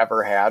they had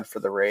ever had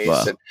for the race.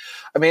 Wow. And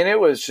I mean, it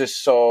was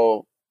just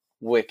so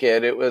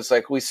wicked. It was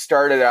like we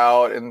started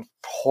out in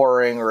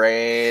pouring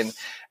rain,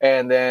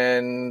 and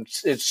then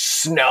it's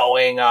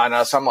snowing on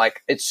us. I'm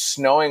like, it's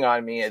snowing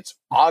on me. It's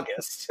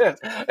August.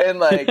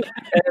 and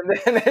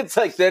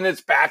then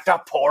it's back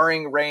to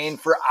pouring rain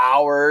for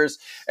hours.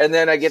 And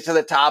then I get to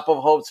the top of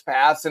Hope's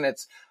Pass, and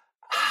it's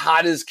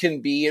hot as can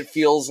be, it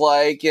feels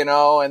like,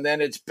 and then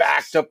it's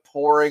back to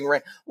pouring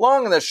rain.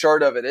 Long and the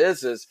short of it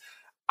is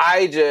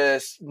I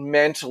just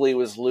mentally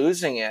was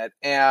losing it.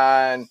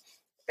 And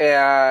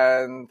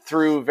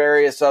through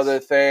various other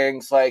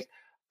things, like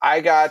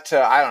I got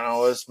to, I don't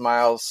know, it was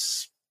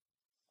miles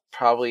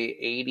probably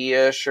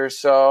 80-ish or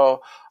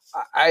so.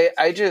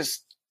 I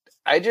just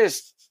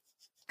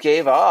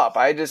gave up.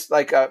 I just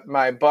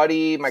my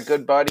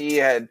good buddy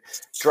had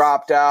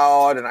dropped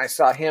out, and I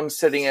saw him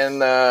sitting in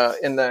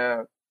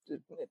the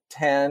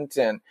tent,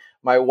 and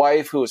my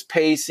wife, who was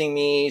pacing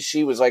me,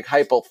 she was like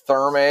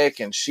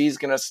hypothermic and she's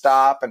going to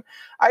stop. And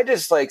I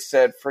just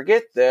said,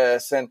 forget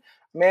this. And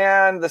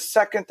man, the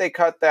second they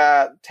cut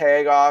that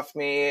tag off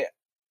me,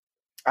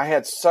 I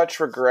had such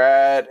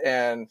regret.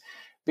 And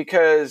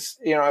because,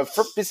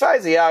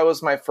 besides, it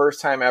was my first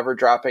time ever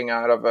dropping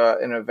out of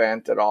an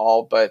event at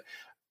all, but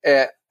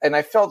and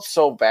I felt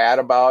so bad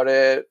about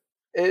it.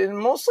 And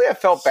mostly I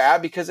felt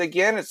bad because,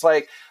 again, it's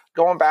like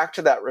going back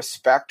to that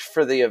respect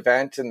for the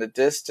event and the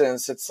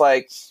distance. It's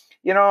like,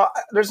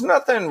 there's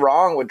nothing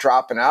wrong with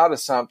dropping out of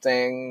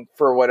something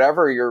for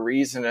whatever your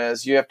reason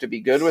is. You have to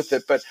be good with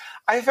it. But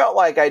I felt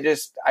like I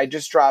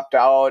just dropped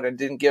out and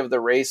didn't give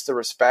the race the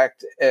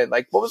respect. And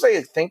what was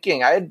I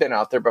thinking? I had been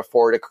out there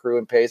before to crew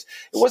and pace.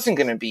 It wasn't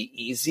going to be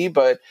easy,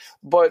 but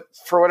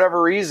for whatever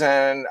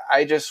reason,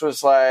 I just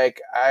was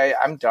like,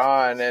 I'm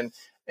done. And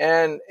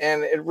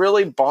it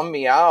really bummed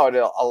me out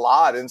a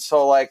lot. And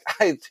so I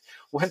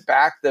went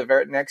back the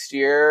very next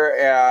year,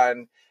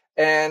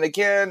 and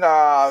again,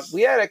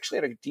 we actually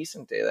had a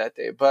decent day that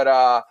day, but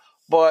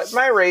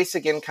my race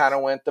again kind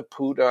of went the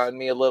poot on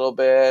me a little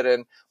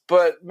bit.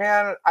 But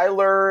man, I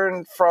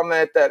learned from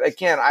it that,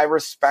 again, I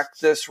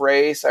respect this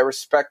race. I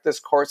respect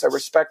this course. I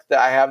respect that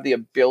I have the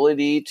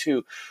ability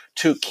to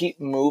keep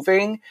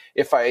moving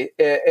if I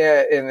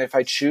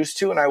choose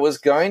to, and I was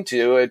going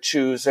to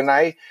choose, and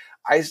I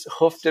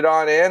hoofed it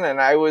on in,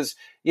 and I was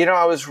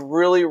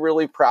really,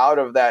 really proud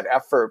of that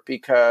effort,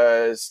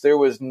 because there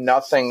was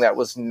nothing that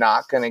was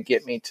not going to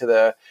get me to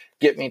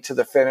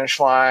the finish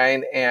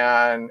line.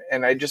 And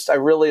I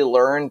really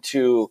learned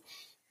to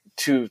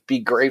be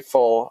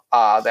grateful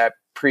that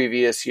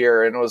previous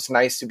year. And it was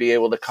nice to be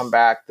able to come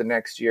back the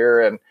next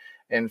year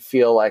and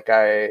feel like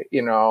I,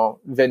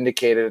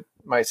 vindicated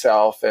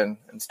myself and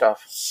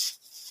stuff.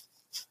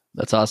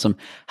 That's awesome.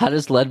 How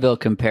does Leadville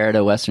compare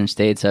to Western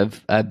States?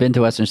 I've been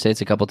to Western States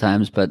a couple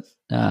times, but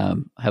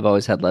have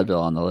always had Leadville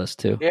on the list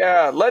too.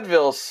 Yeah,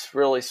 Leadville's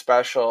really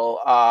special.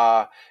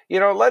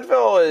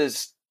 Leadville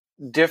is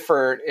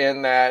different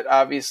in that,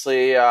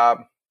 obviously,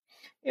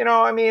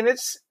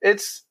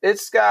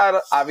 it's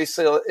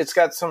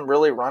got some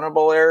really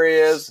runnable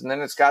areas, and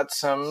then it's got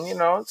some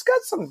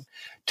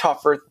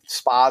tougher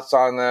spots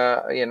on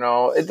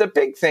the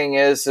big thing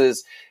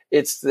is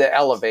it's the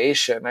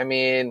elevation. I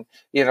mean,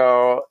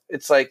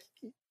 it's like,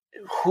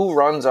 who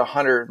runs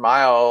 100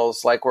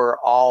 miles? Like, we're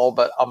all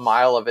but a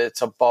mile of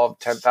it's above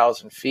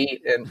 10,000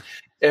 feet. And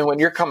when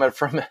you're coming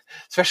from,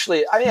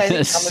 especially, I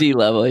think sea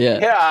level,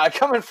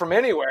 coming from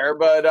anywhere,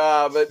 but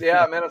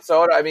yeah,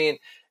 Minnesota, I mean,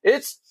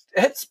 it's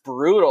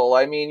brutal.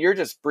 I mean, you're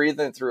just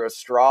breathing through a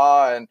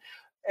straw,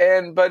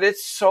 but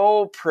it's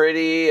so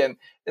pretty. And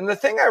the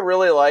thing I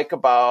really like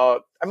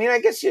about, I mean, I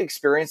guess you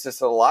experience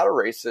this at a lot of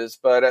races,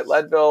 but at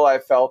Leadville, I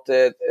felt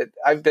it.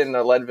 I've been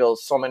to Leadville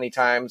so many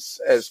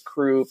times as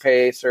crew,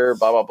 pacer,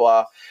 blah, blah,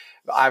 blah.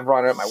 I've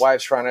run it. My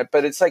wife's run it.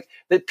 But it's like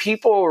that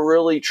people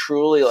really,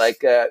 truly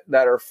that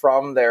are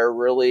from there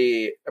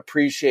really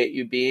appreciate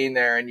you being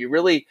there. And you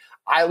really,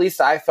 at least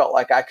I felt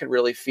like I could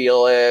really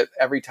feel it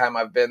every time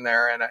I've been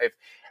there.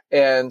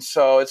 And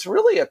so it's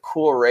really a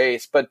cool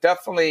race, but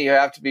definitely you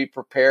have to be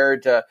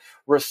prepared to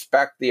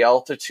respect the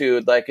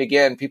altitude. Like,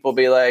 again, people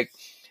be like,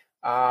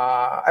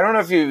 I don't know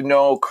if you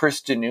know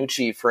Chris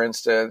Danucci, for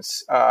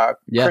instance.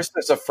 Chris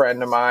is a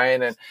friend of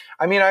mine. And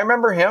I mean, I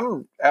remember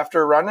him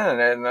after running it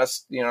and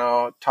us,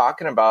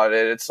 talking about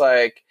it. It's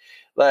like,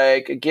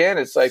 again,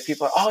 it's like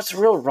people are, oh, it's a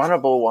real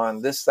runnable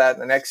one, this, that,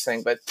 and the next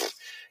thing. But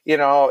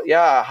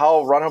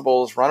how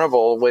runnable is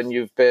runnable when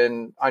you've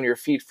been on your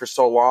feet for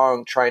so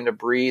long trying to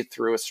breathe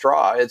through a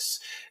straw.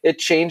 It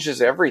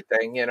changes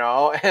everything,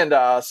 and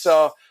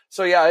so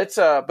yeah,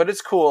 but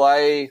it's cool.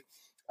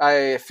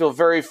 I feel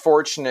very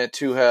fortunate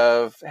to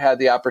have had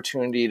the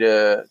opportunity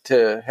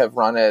to have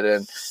run it,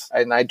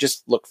 and I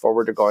just look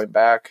forward to going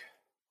back.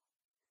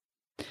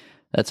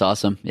 That's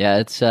awesome. Yeah,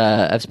 it's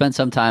I've spent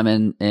some time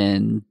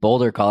in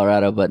Boulder,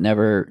 Colorado, but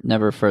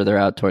never further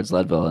out towards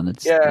Leadville, and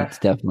it's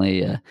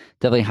definitely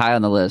high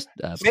on the list.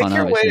 Make Pun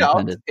your obviously way out.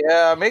 intended.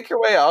 Yeah, make your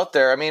way out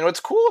there. I mean,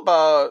 what's cool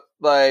about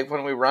like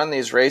when we run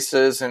these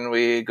races and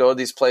we go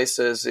these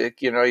places, you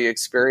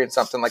experience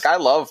something. Like I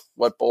love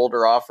what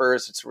Boulder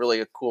offers. It's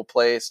really a cool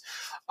place.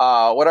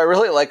 What I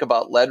really like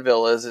about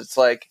Leadville is it's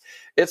like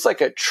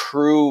a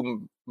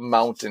true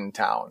mountain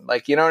town.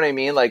 Like, you know what I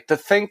mean? Like to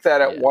think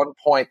that at one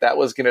point that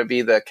was going to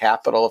be the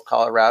capital of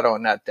Colorado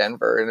and not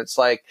Denver. And it's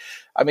like,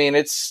 I mean,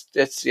 it's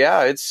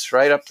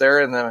right up there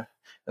in the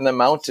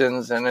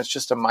mountains, and it's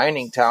just a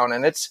mining town,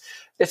 and it's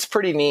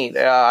pretty neat.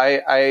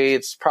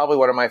 It's probably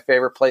one of my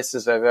favorite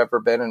places I've ever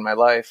been in my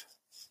life.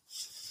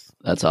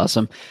 That's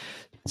awesome.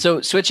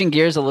 So switching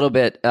gears a little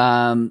bit,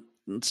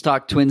 let's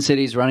talk Twin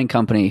Cities Running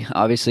Company.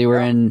 Obviously, we're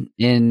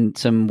in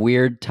some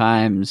weird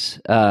times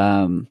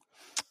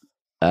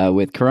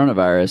with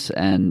coronavirus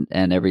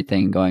and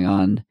everything going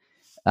on.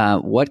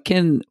 What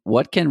can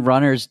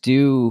runners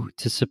do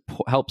to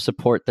help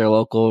support their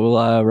local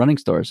running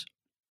stores?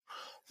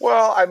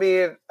 Well, I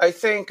mean, I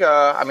think,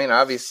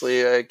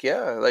 obviously,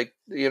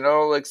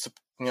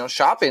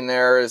 shopping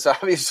there is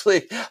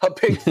obviously a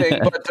big thing,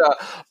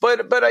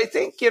 but I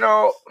think,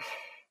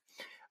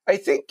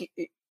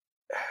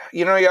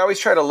 you always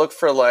try to look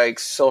for like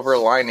silver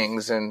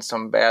linings and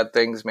some bad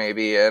things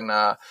maybe. And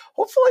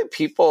hopefully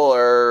people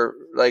are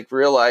like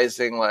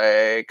realizing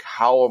like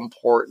how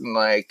important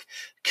like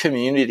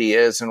community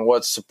is and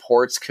what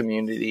supports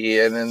community.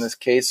 And in this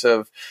case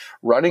of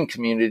running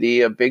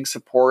community, a big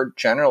support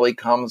generally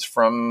comes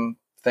from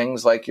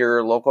things like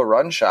your local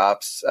run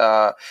shops.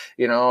 A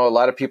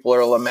lot of people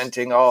are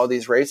lamenting,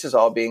 these races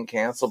all being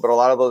canceled, but a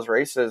lot of those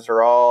races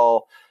are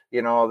all,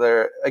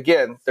 they're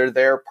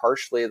there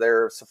partially.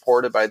 They're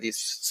supported by these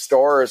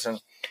stores, and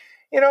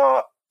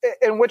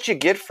and what you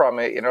get from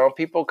it,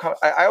 people come.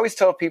 I always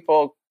tell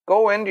people,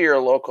 go into your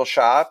local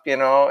shop,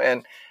 and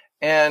I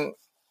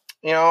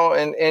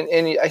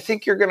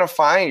think you're going to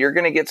find you're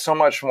going to get so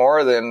much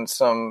more than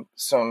some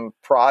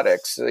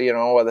products.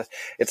 Whether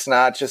it's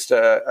not just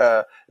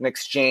an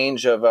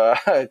exchange of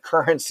a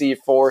currency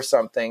for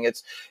something.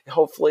 It's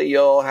hopefully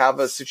you'll have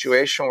a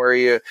situation where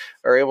you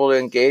are able to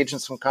engage in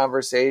some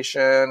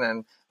conversation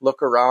and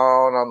look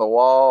around on the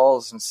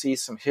walls and see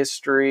some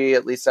history.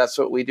 At least that's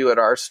what we do at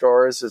our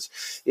stores. Is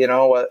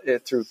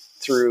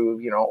through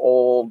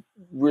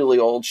really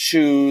old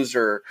shoes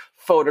or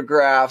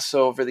photographs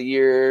over the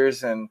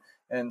years and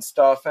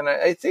stuff. And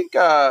I think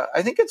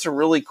it's a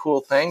really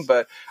cool thing.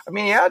 But I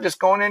mean, just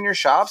going in your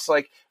shops,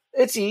 like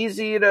it's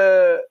easy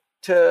to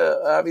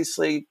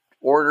obviously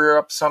order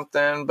up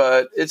something,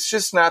 but it's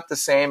just not the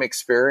same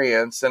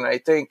experience. And I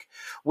think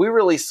we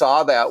really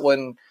saw that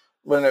when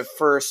it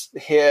first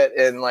hit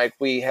and like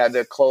we had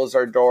to close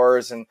our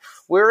doors, and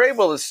we were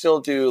able to still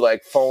do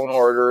like phone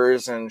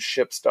orders and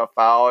ship stuff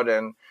out,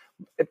 and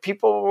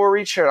people were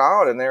reaching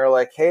out and they were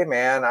like, hey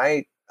man,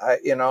 and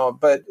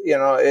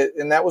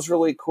that was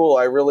really cool.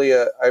 I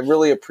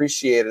really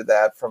appreciated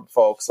that from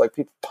folks, like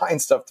people buying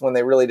stuff when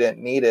they really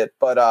didn't need it.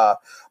 But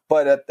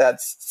at that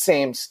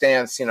same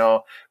stance,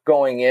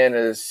 going in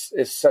is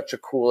such a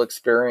cool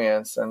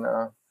experience. And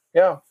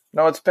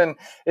it's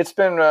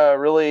been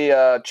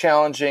really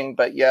challenging,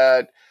 but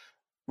yet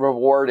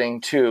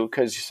rewarding too.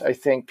 'Cause I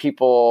think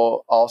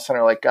people all of a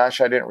sudden are like, gosh,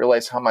 I didn't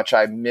realize how much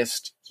I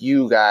missed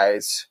you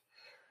guys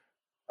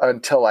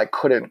until I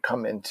couldn't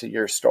come into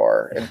your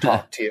store and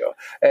talk to you.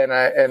 And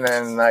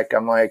then like,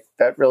 I'm like,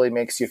 that really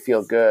makes you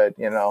feel good,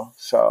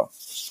 so.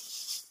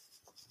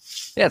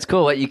 Yeah, it's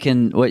cool what you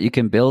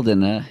can build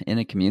in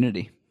a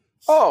community.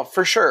 Oh,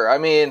 for sure. I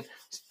mean,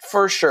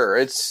 for sure.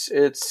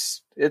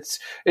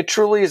 It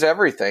truly is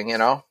everything,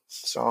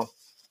 so.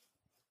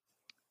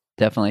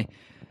 Definitely.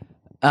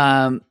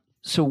 So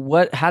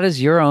how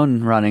does your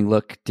own running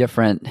look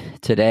different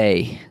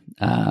today,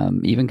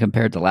 even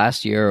compared to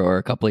last year or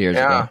a couple of years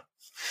ago?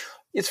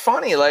 It's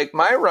funny, like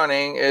my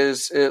running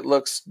it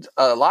looks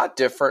a lot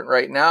different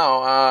right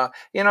now.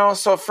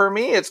 So for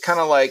me, it's kind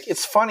of like,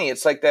 it's funny.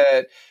 It's like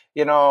that,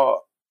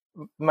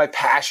 my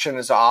passion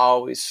is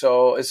always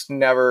it's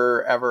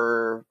never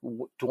ever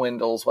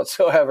dwindles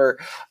whatsoever.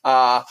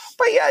 But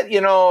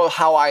yeah,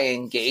 how I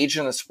engage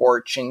in the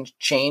sport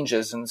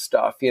changes and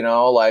stuff,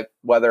 like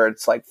whether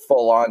it's like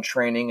full on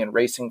training and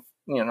racing,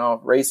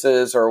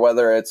 races, or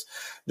whether it's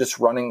just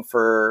running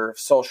for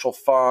social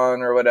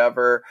fun or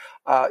whatever.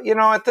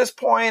 At this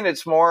point,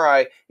 it's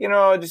more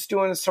just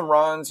doing some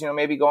runs,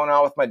 maybe going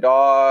out with my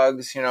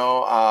dogs.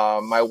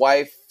 My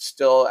wife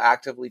still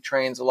actively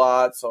trains a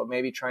lot, so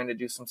maybe trying to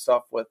do some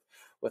stuff with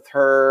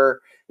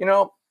her.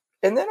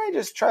 and then I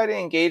just try to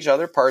engage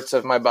other parts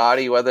of my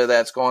body, whether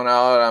that's going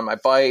out on my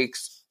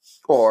bikes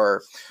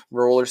or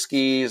roller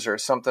skis or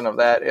something of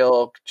that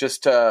ilk,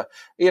 just to,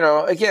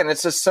 again,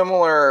 it's a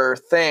similar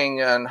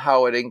thing on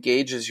how it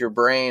engages your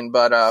brain.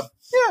 But I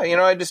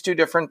just do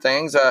different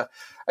things. I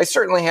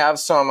certainly have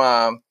some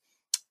when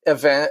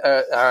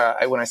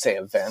I say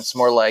events,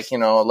 more like,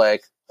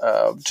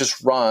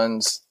 just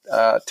runs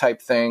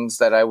type things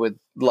that I would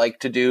like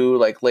to do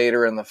like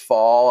later in the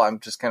fall. I'm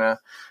just going to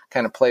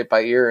kind of play it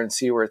by ear and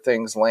see where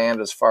things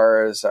land as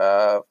far as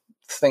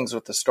things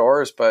with the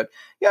stores. But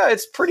yeah,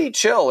 it's pretty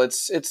chill.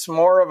 It's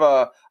more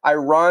of I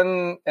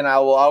run, and I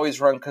will always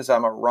run because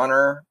I'm a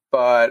runner,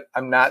 but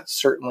I'm not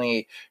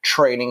certainly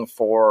training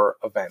for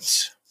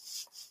events.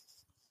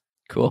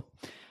 Cool.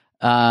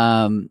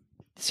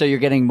 So you're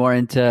getting more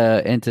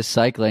into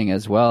cycling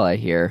as well, I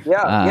hear.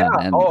 Yeah.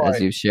 And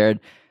as you've shared,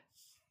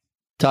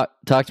 talk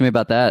to me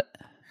about that.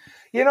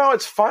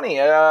 It's funny.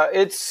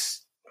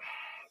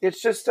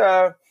 It's just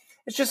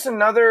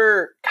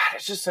another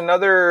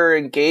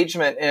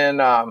engagement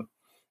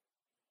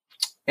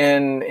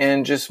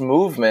in just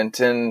movement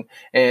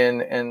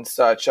and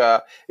such.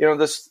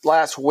 This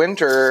last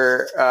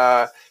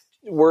winter,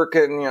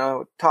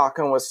 working,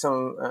 talking with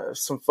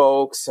some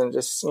folks and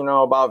just,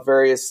 about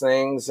various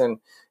things, and,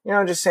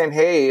 just saying,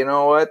 hey, you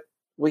know what,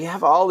 we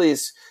have all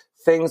these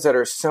things that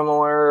are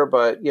similar,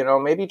 but,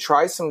 maybe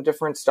try some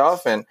different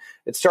stuff. And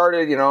it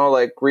started,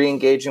 like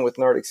re-engaging with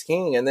Nordic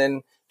skiing, and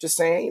then just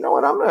saying, hey, you know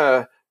what, I'm going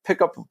to pick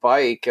up a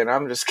bike and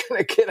I'm just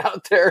going to get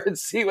out there and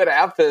see what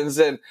happens.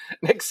 And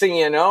next thing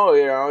you know,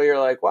 you're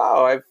like,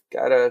 wow, I've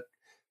got a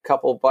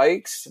couple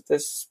bikes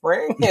this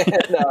spring,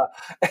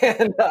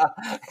 and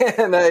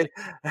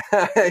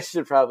I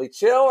should probably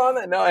chill on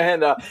it. No,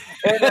 and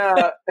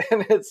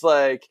it's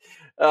like,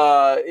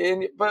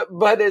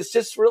 but it's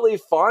just really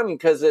fun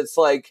because it's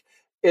like,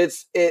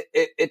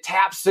 it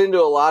taps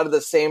into a lot of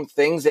the same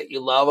things that you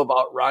love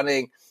about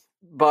running,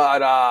 but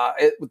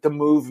the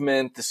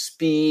movement, the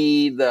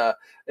speed,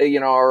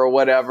 or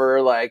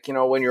whatever, like,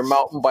 when you're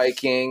mountain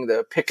biking,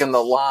 the picking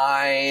the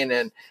line,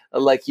 and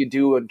like you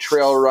do in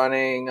trail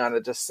running on a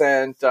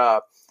descent,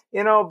 but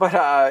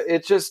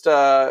it's just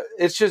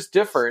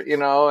different,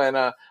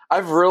 and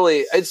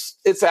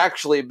it's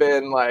actually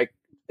been like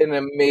an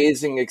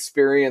amazing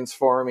experience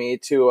for me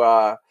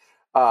to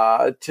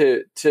go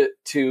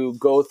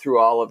through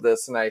all of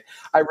this. And I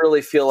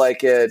really feel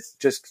like it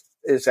just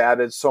is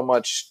added so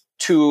much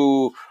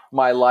to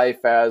my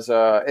life as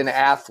an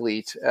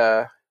athlete.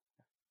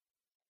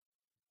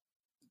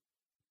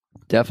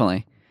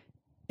 Definitely.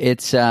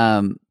 It's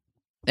and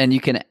you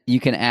can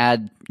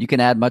add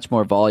much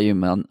more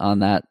volume on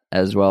that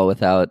as well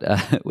without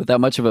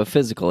much of a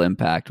physical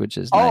impact, which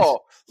is nice.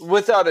 Oh,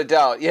 without a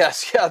doubt.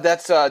 Yes. Yeah,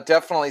 that's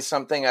definitely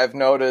something I've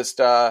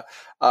noticed. It's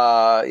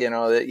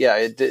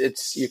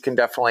you can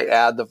definitely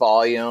add the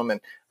volume,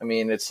 and I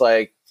mean, it's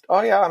like,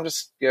 oh yeah, I'm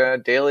just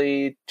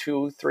daily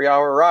 2-3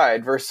 hour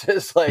ride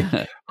versus like,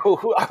 I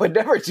would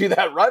never do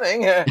that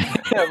running, but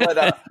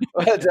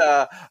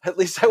at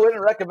least I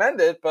wouldn't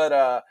recommend it. But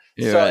right.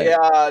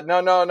 Yeah,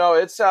 no,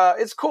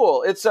 it's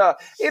cool. It's and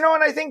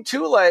I think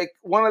too, like,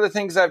 one of the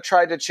things I've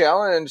tried to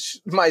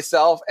challenge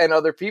myself and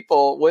other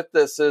people with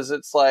this is,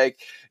 it's like,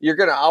 you're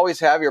going to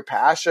always have your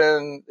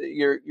passion,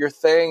 your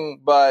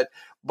thing, but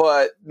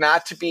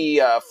not to be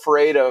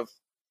afraid of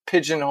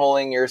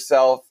pigeonholing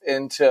yourself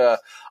into,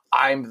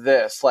 I'm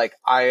this, like,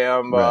 I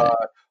am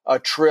a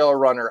trail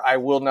runner, I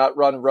will not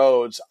run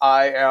roads.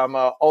 I am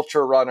a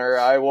ultra runner,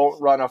 I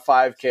won't run a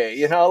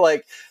 5K.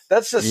 Like,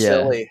 that's just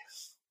silly.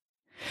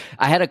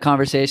 I had a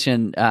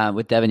conversation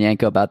with Devin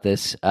Yanko about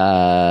this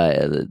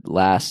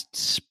last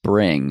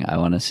spring, I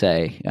want to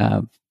say,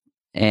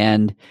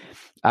 and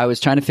I was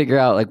trying to figure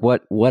out like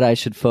what I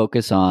should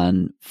focus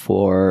on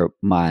for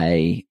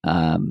my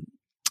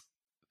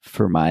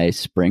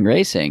spring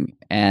racing.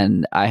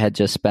 And I had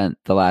just spent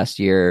the last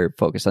year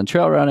focused on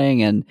trail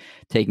running and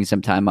taking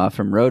some time off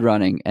from road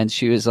running. And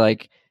she was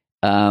like,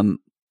 then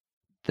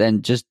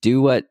just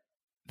do what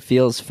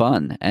feels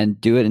fun and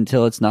do it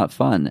until it's not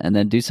fun, and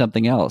then do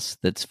something else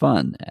that's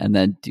fun, and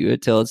then do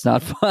it till it's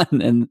not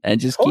fun,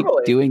 and just keep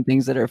doing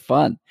things that are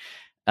fun.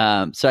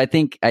 So I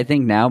think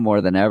now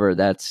more than ever,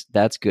 that's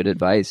good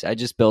advice. I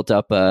just built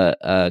up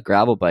a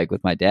gravel bike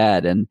with my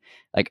dad, and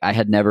like, I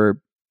had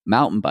never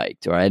mountain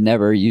biked, or I had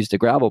never used a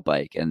gravel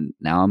bike, and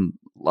now I'm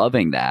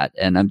loving that,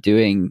 and I'm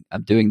doing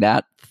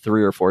that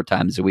 3 or 4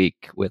 times a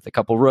week with a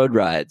couple road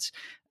rides,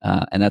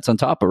 and that's on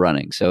top of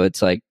running. So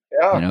it's like,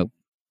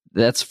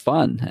 that's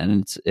fun,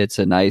 and it's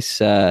a nice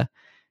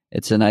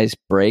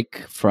break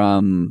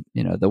from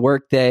the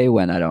work day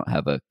when I don't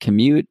have a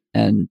commute,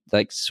 and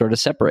like sort of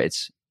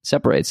separates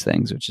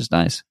things, which is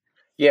nice.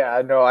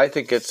 Yeah, no, I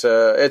think that's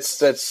so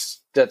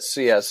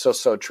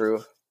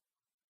true.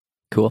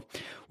 Cool.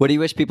 What do you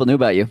wish people knew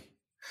about you?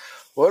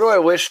 What do I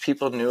wish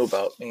people knew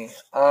about me?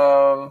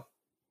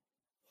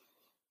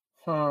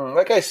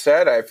 Like I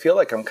said, I feel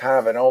like I'm kind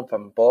of an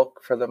open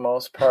book for the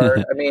most part.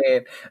 I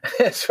mean,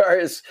 as far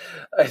as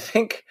I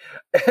think,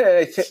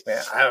 man,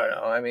 I don't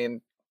know. I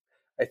mean,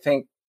 I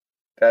think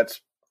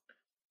that's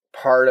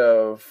part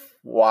of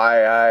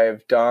why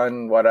I've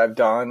done what I've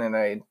done. And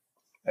I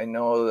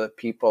know the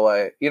people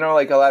like a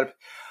lot of,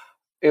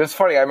 it was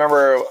funny. I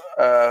remember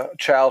a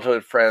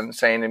childhood friend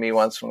saying to me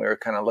once when we were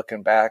kind of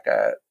looking back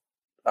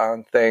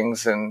on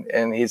things,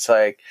 and he's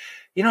like,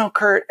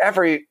 Kurt,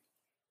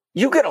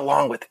 you get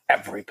along with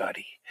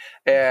everybody.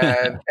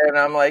 And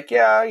I'm like,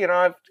 yeah,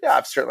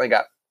 I've certainly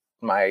got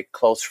my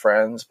close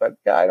friends, but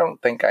yeah, I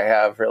don't think I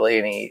have really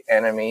any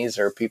enemies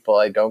or people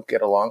I don't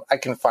get along. I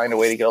can find a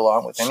way to get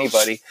along with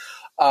anybody.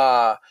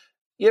 What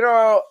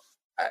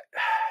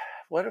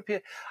do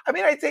people, I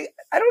mean, I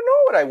don't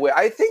know what I would.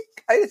 I think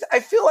I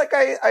feel like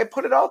I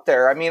put it out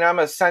there. I mean, I'm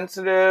a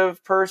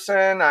sensitive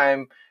person.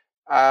 I'm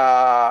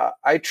a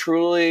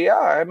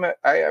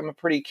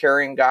pretty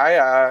caring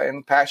guy,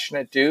 and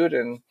passionate dude.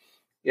 And,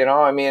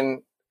 I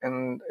mean,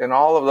 and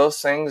all of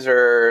those things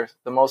are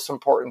the most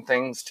important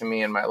things to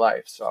me in my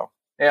life. So,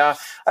 yeah,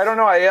 I don't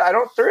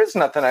know. There is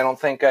nothing I don't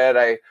think that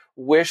I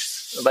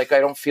wish, like, I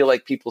don't feel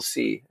like people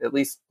see, at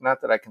least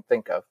not that I can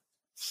think of.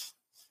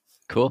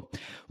 Cool.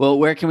 Well,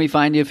 where can we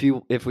find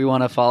you if we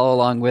want to follow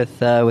along with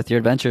your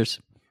adventures?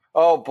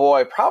 Oh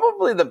boy,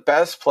 probably the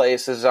best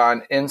place is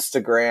on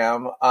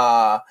Instagram.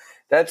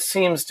 That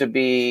seems to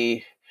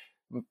be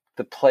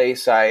the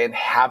place I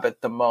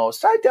inhabit the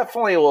most. I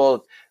definitely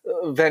will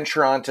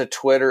venture onto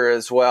Twitter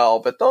as well,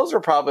 but those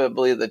are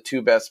probably the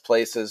two best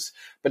places.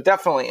 But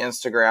definitely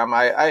Instagram.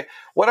 I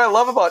what I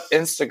love about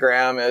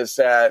Instagram is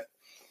that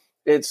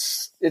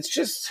it's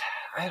just,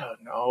 I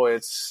don't know,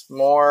 it's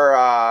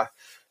more.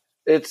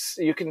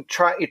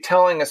 You're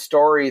telling a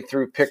story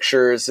through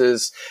pictures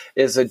is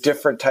a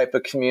different type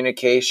of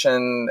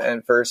communication,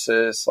 and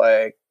versus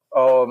like,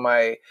 I'm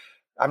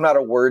not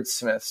a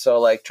wordsmith. So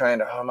like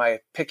am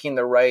I picking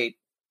the right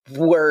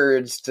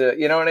words to,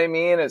 you know what I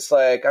mean? It's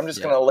like, I'm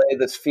just going to lay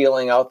this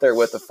feeling out there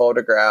with a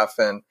photograph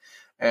and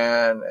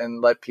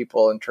let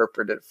people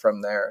interpret it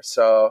from there.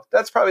 So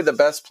that's probably the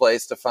best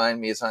place to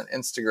find me is on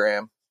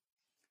Instagram.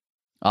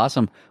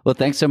 Awesome. Well,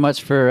 thanks so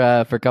much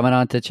for coming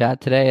on to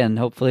chat today, and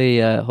hopefully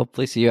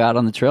see you out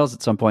on the trails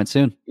at some point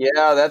soon.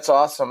 Yeah, that's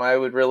awesome. I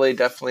would really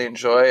definitely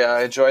enjoy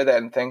that,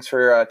 and thanks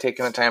for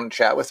taking the time to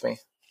chat with me.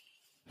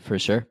 For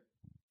sure.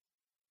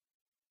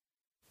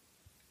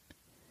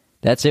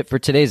 That's it for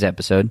today's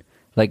episode.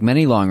 Like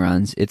many long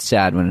runs, it's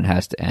sad when it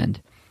has to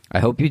end. I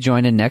hope you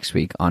join in next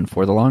week on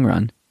For the Long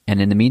Run,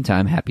 and in the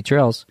meantime, happy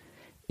trails.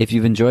 If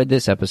you've enjoyed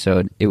this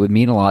episode, it would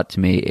mean a lot to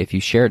me if you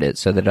shared it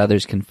so that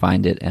others can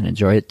find it and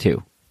enjoy it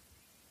too.